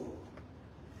before.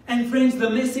 And friends, the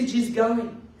message is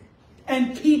going.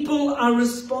 And people are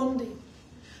responding.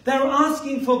 They're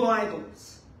asking for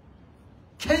Bibles.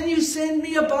 Can you send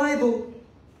me a Bible?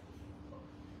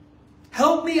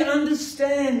 Help me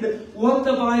understand what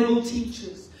the Bible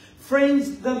teaches.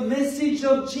 Friends, the message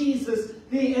of Jesus,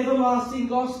 the everlasting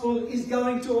gospel, is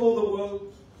going to all the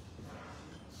world.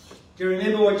 Do you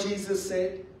remember what Jesus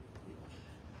said?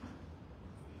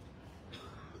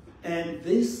 And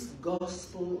this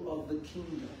gospel of the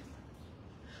kingdom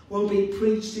will be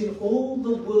preached in all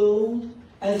the world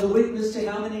as a witness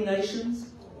to how many nations?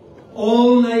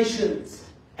 All nations.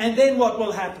 And then what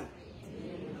will happen?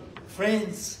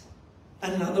 Friends,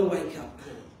 another wake-up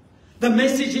call. The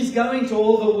message is going to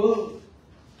all the world.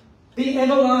 The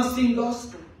everlasting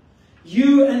gospel.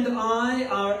 You and I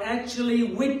are actually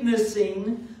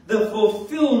witnessing the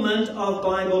fulfillment of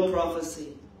Bible prophecy.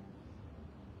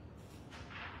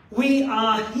 We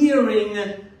are hearing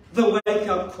the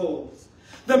wake-up calls.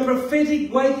 The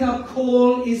prophetic wake-up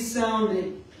call is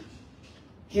sounding.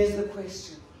 Here's the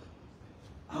question.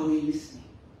 Are we listening?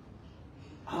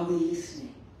 Are we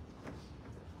listening?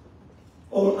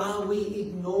 Or are we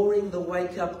ignoring the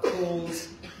wake-up calls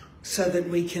so that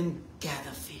we can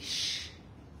gather fish?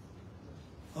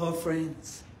 Oh,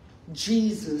 friends,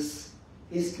 Jesus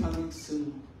is coming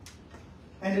soon.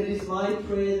 And it is my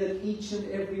prayer that each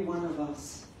and every one of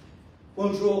us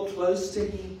will draw close to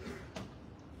Him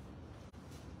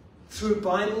through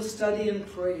Bible study and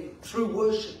prayer, through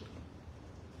worship,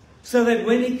 so that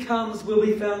when He comes, we'll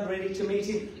be found ready to meet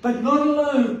Him, but not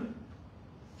alone,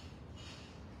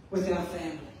 with our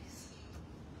families,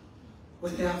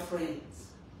 with our friends.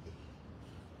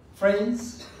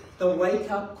 Friends, the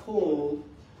wake-up call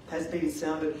has been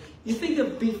sounded. You think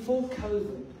of before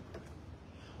COVID,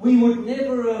 we would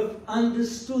never have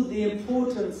understood the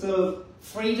importance of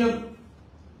freedom.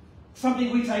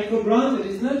 Something we take for granted,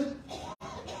 isn't it?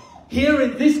 Here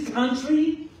in this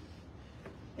country,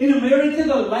 in America,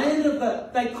 the land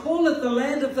of they call it the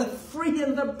land of the free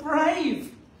and the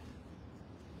brave.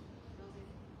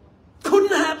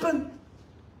 Couldn't happen.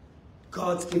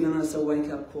 God's given us a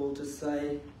wake-up call to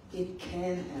say it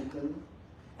can happen,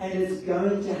 and it's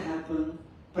going to happen,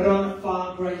 but on a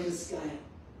far greater scale.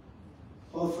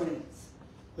 Oh, friends,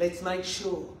 let's make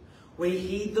sure we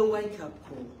heed the wake-up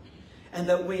call and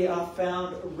that we are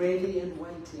found ready and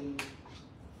waiting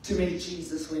to meet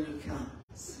Jesus when He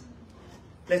comes.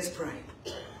 Let's pray.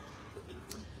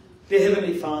 Dear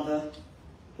Heavenly Father,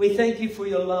 we thank You for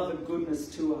Your love and goodness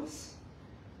to us.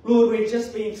 Lord, we've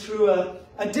just been through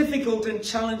a difficult and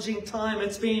challenging time.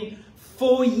 It's been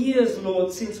 4 years,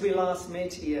 Lord, since we last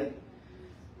met here.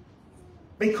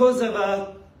 Because of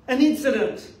an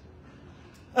incident,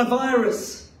 a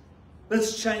virus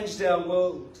that's changed our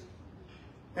world.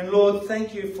 And Lord,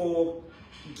 thank You for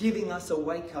giving us a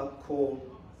wake-up call.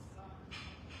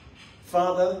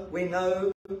 Father, we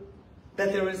know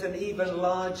that there is an even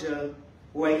larger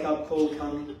wake-up call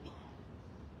coming.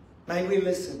 May we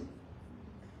listen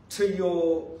to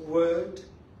Your word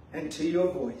and to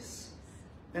Your voice.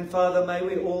 And Father, may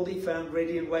we all be found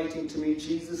ready and waiting to meet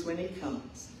Jesus when He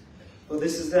comes. For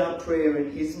this is our prayer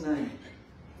in His name.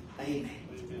 Amen.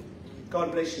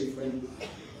 God bless you, friends.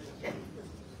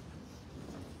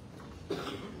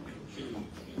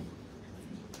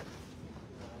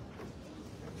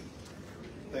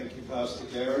 Thank you, Pastor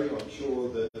Gary. I'm sure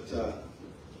that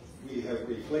we have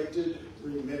reflected,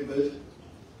 remembered,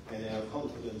 and our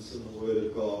confidence in the Word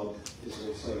of God is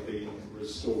also being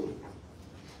restored.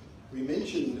 We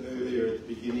mentioned earlier at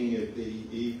the beginning of the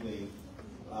evening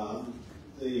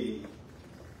the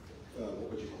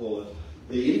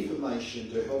information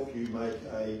to help you make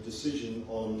a decision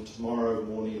on tomorrow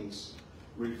morning's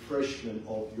refreshment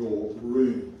of your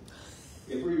room.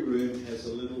 Every room has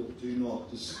a little do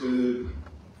not disturb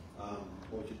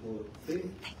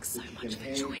thing. Thanks so much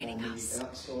for joining us.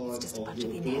 It's just a bunch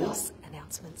of in-house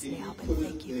announcements now, but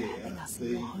thank you for having us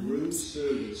in your homes.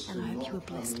 And I hope you were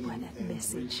blessed by that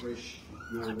message.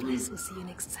 God bless. We'll see you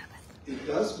next Sabbath. It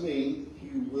does mean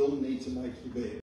you will need to make your bed.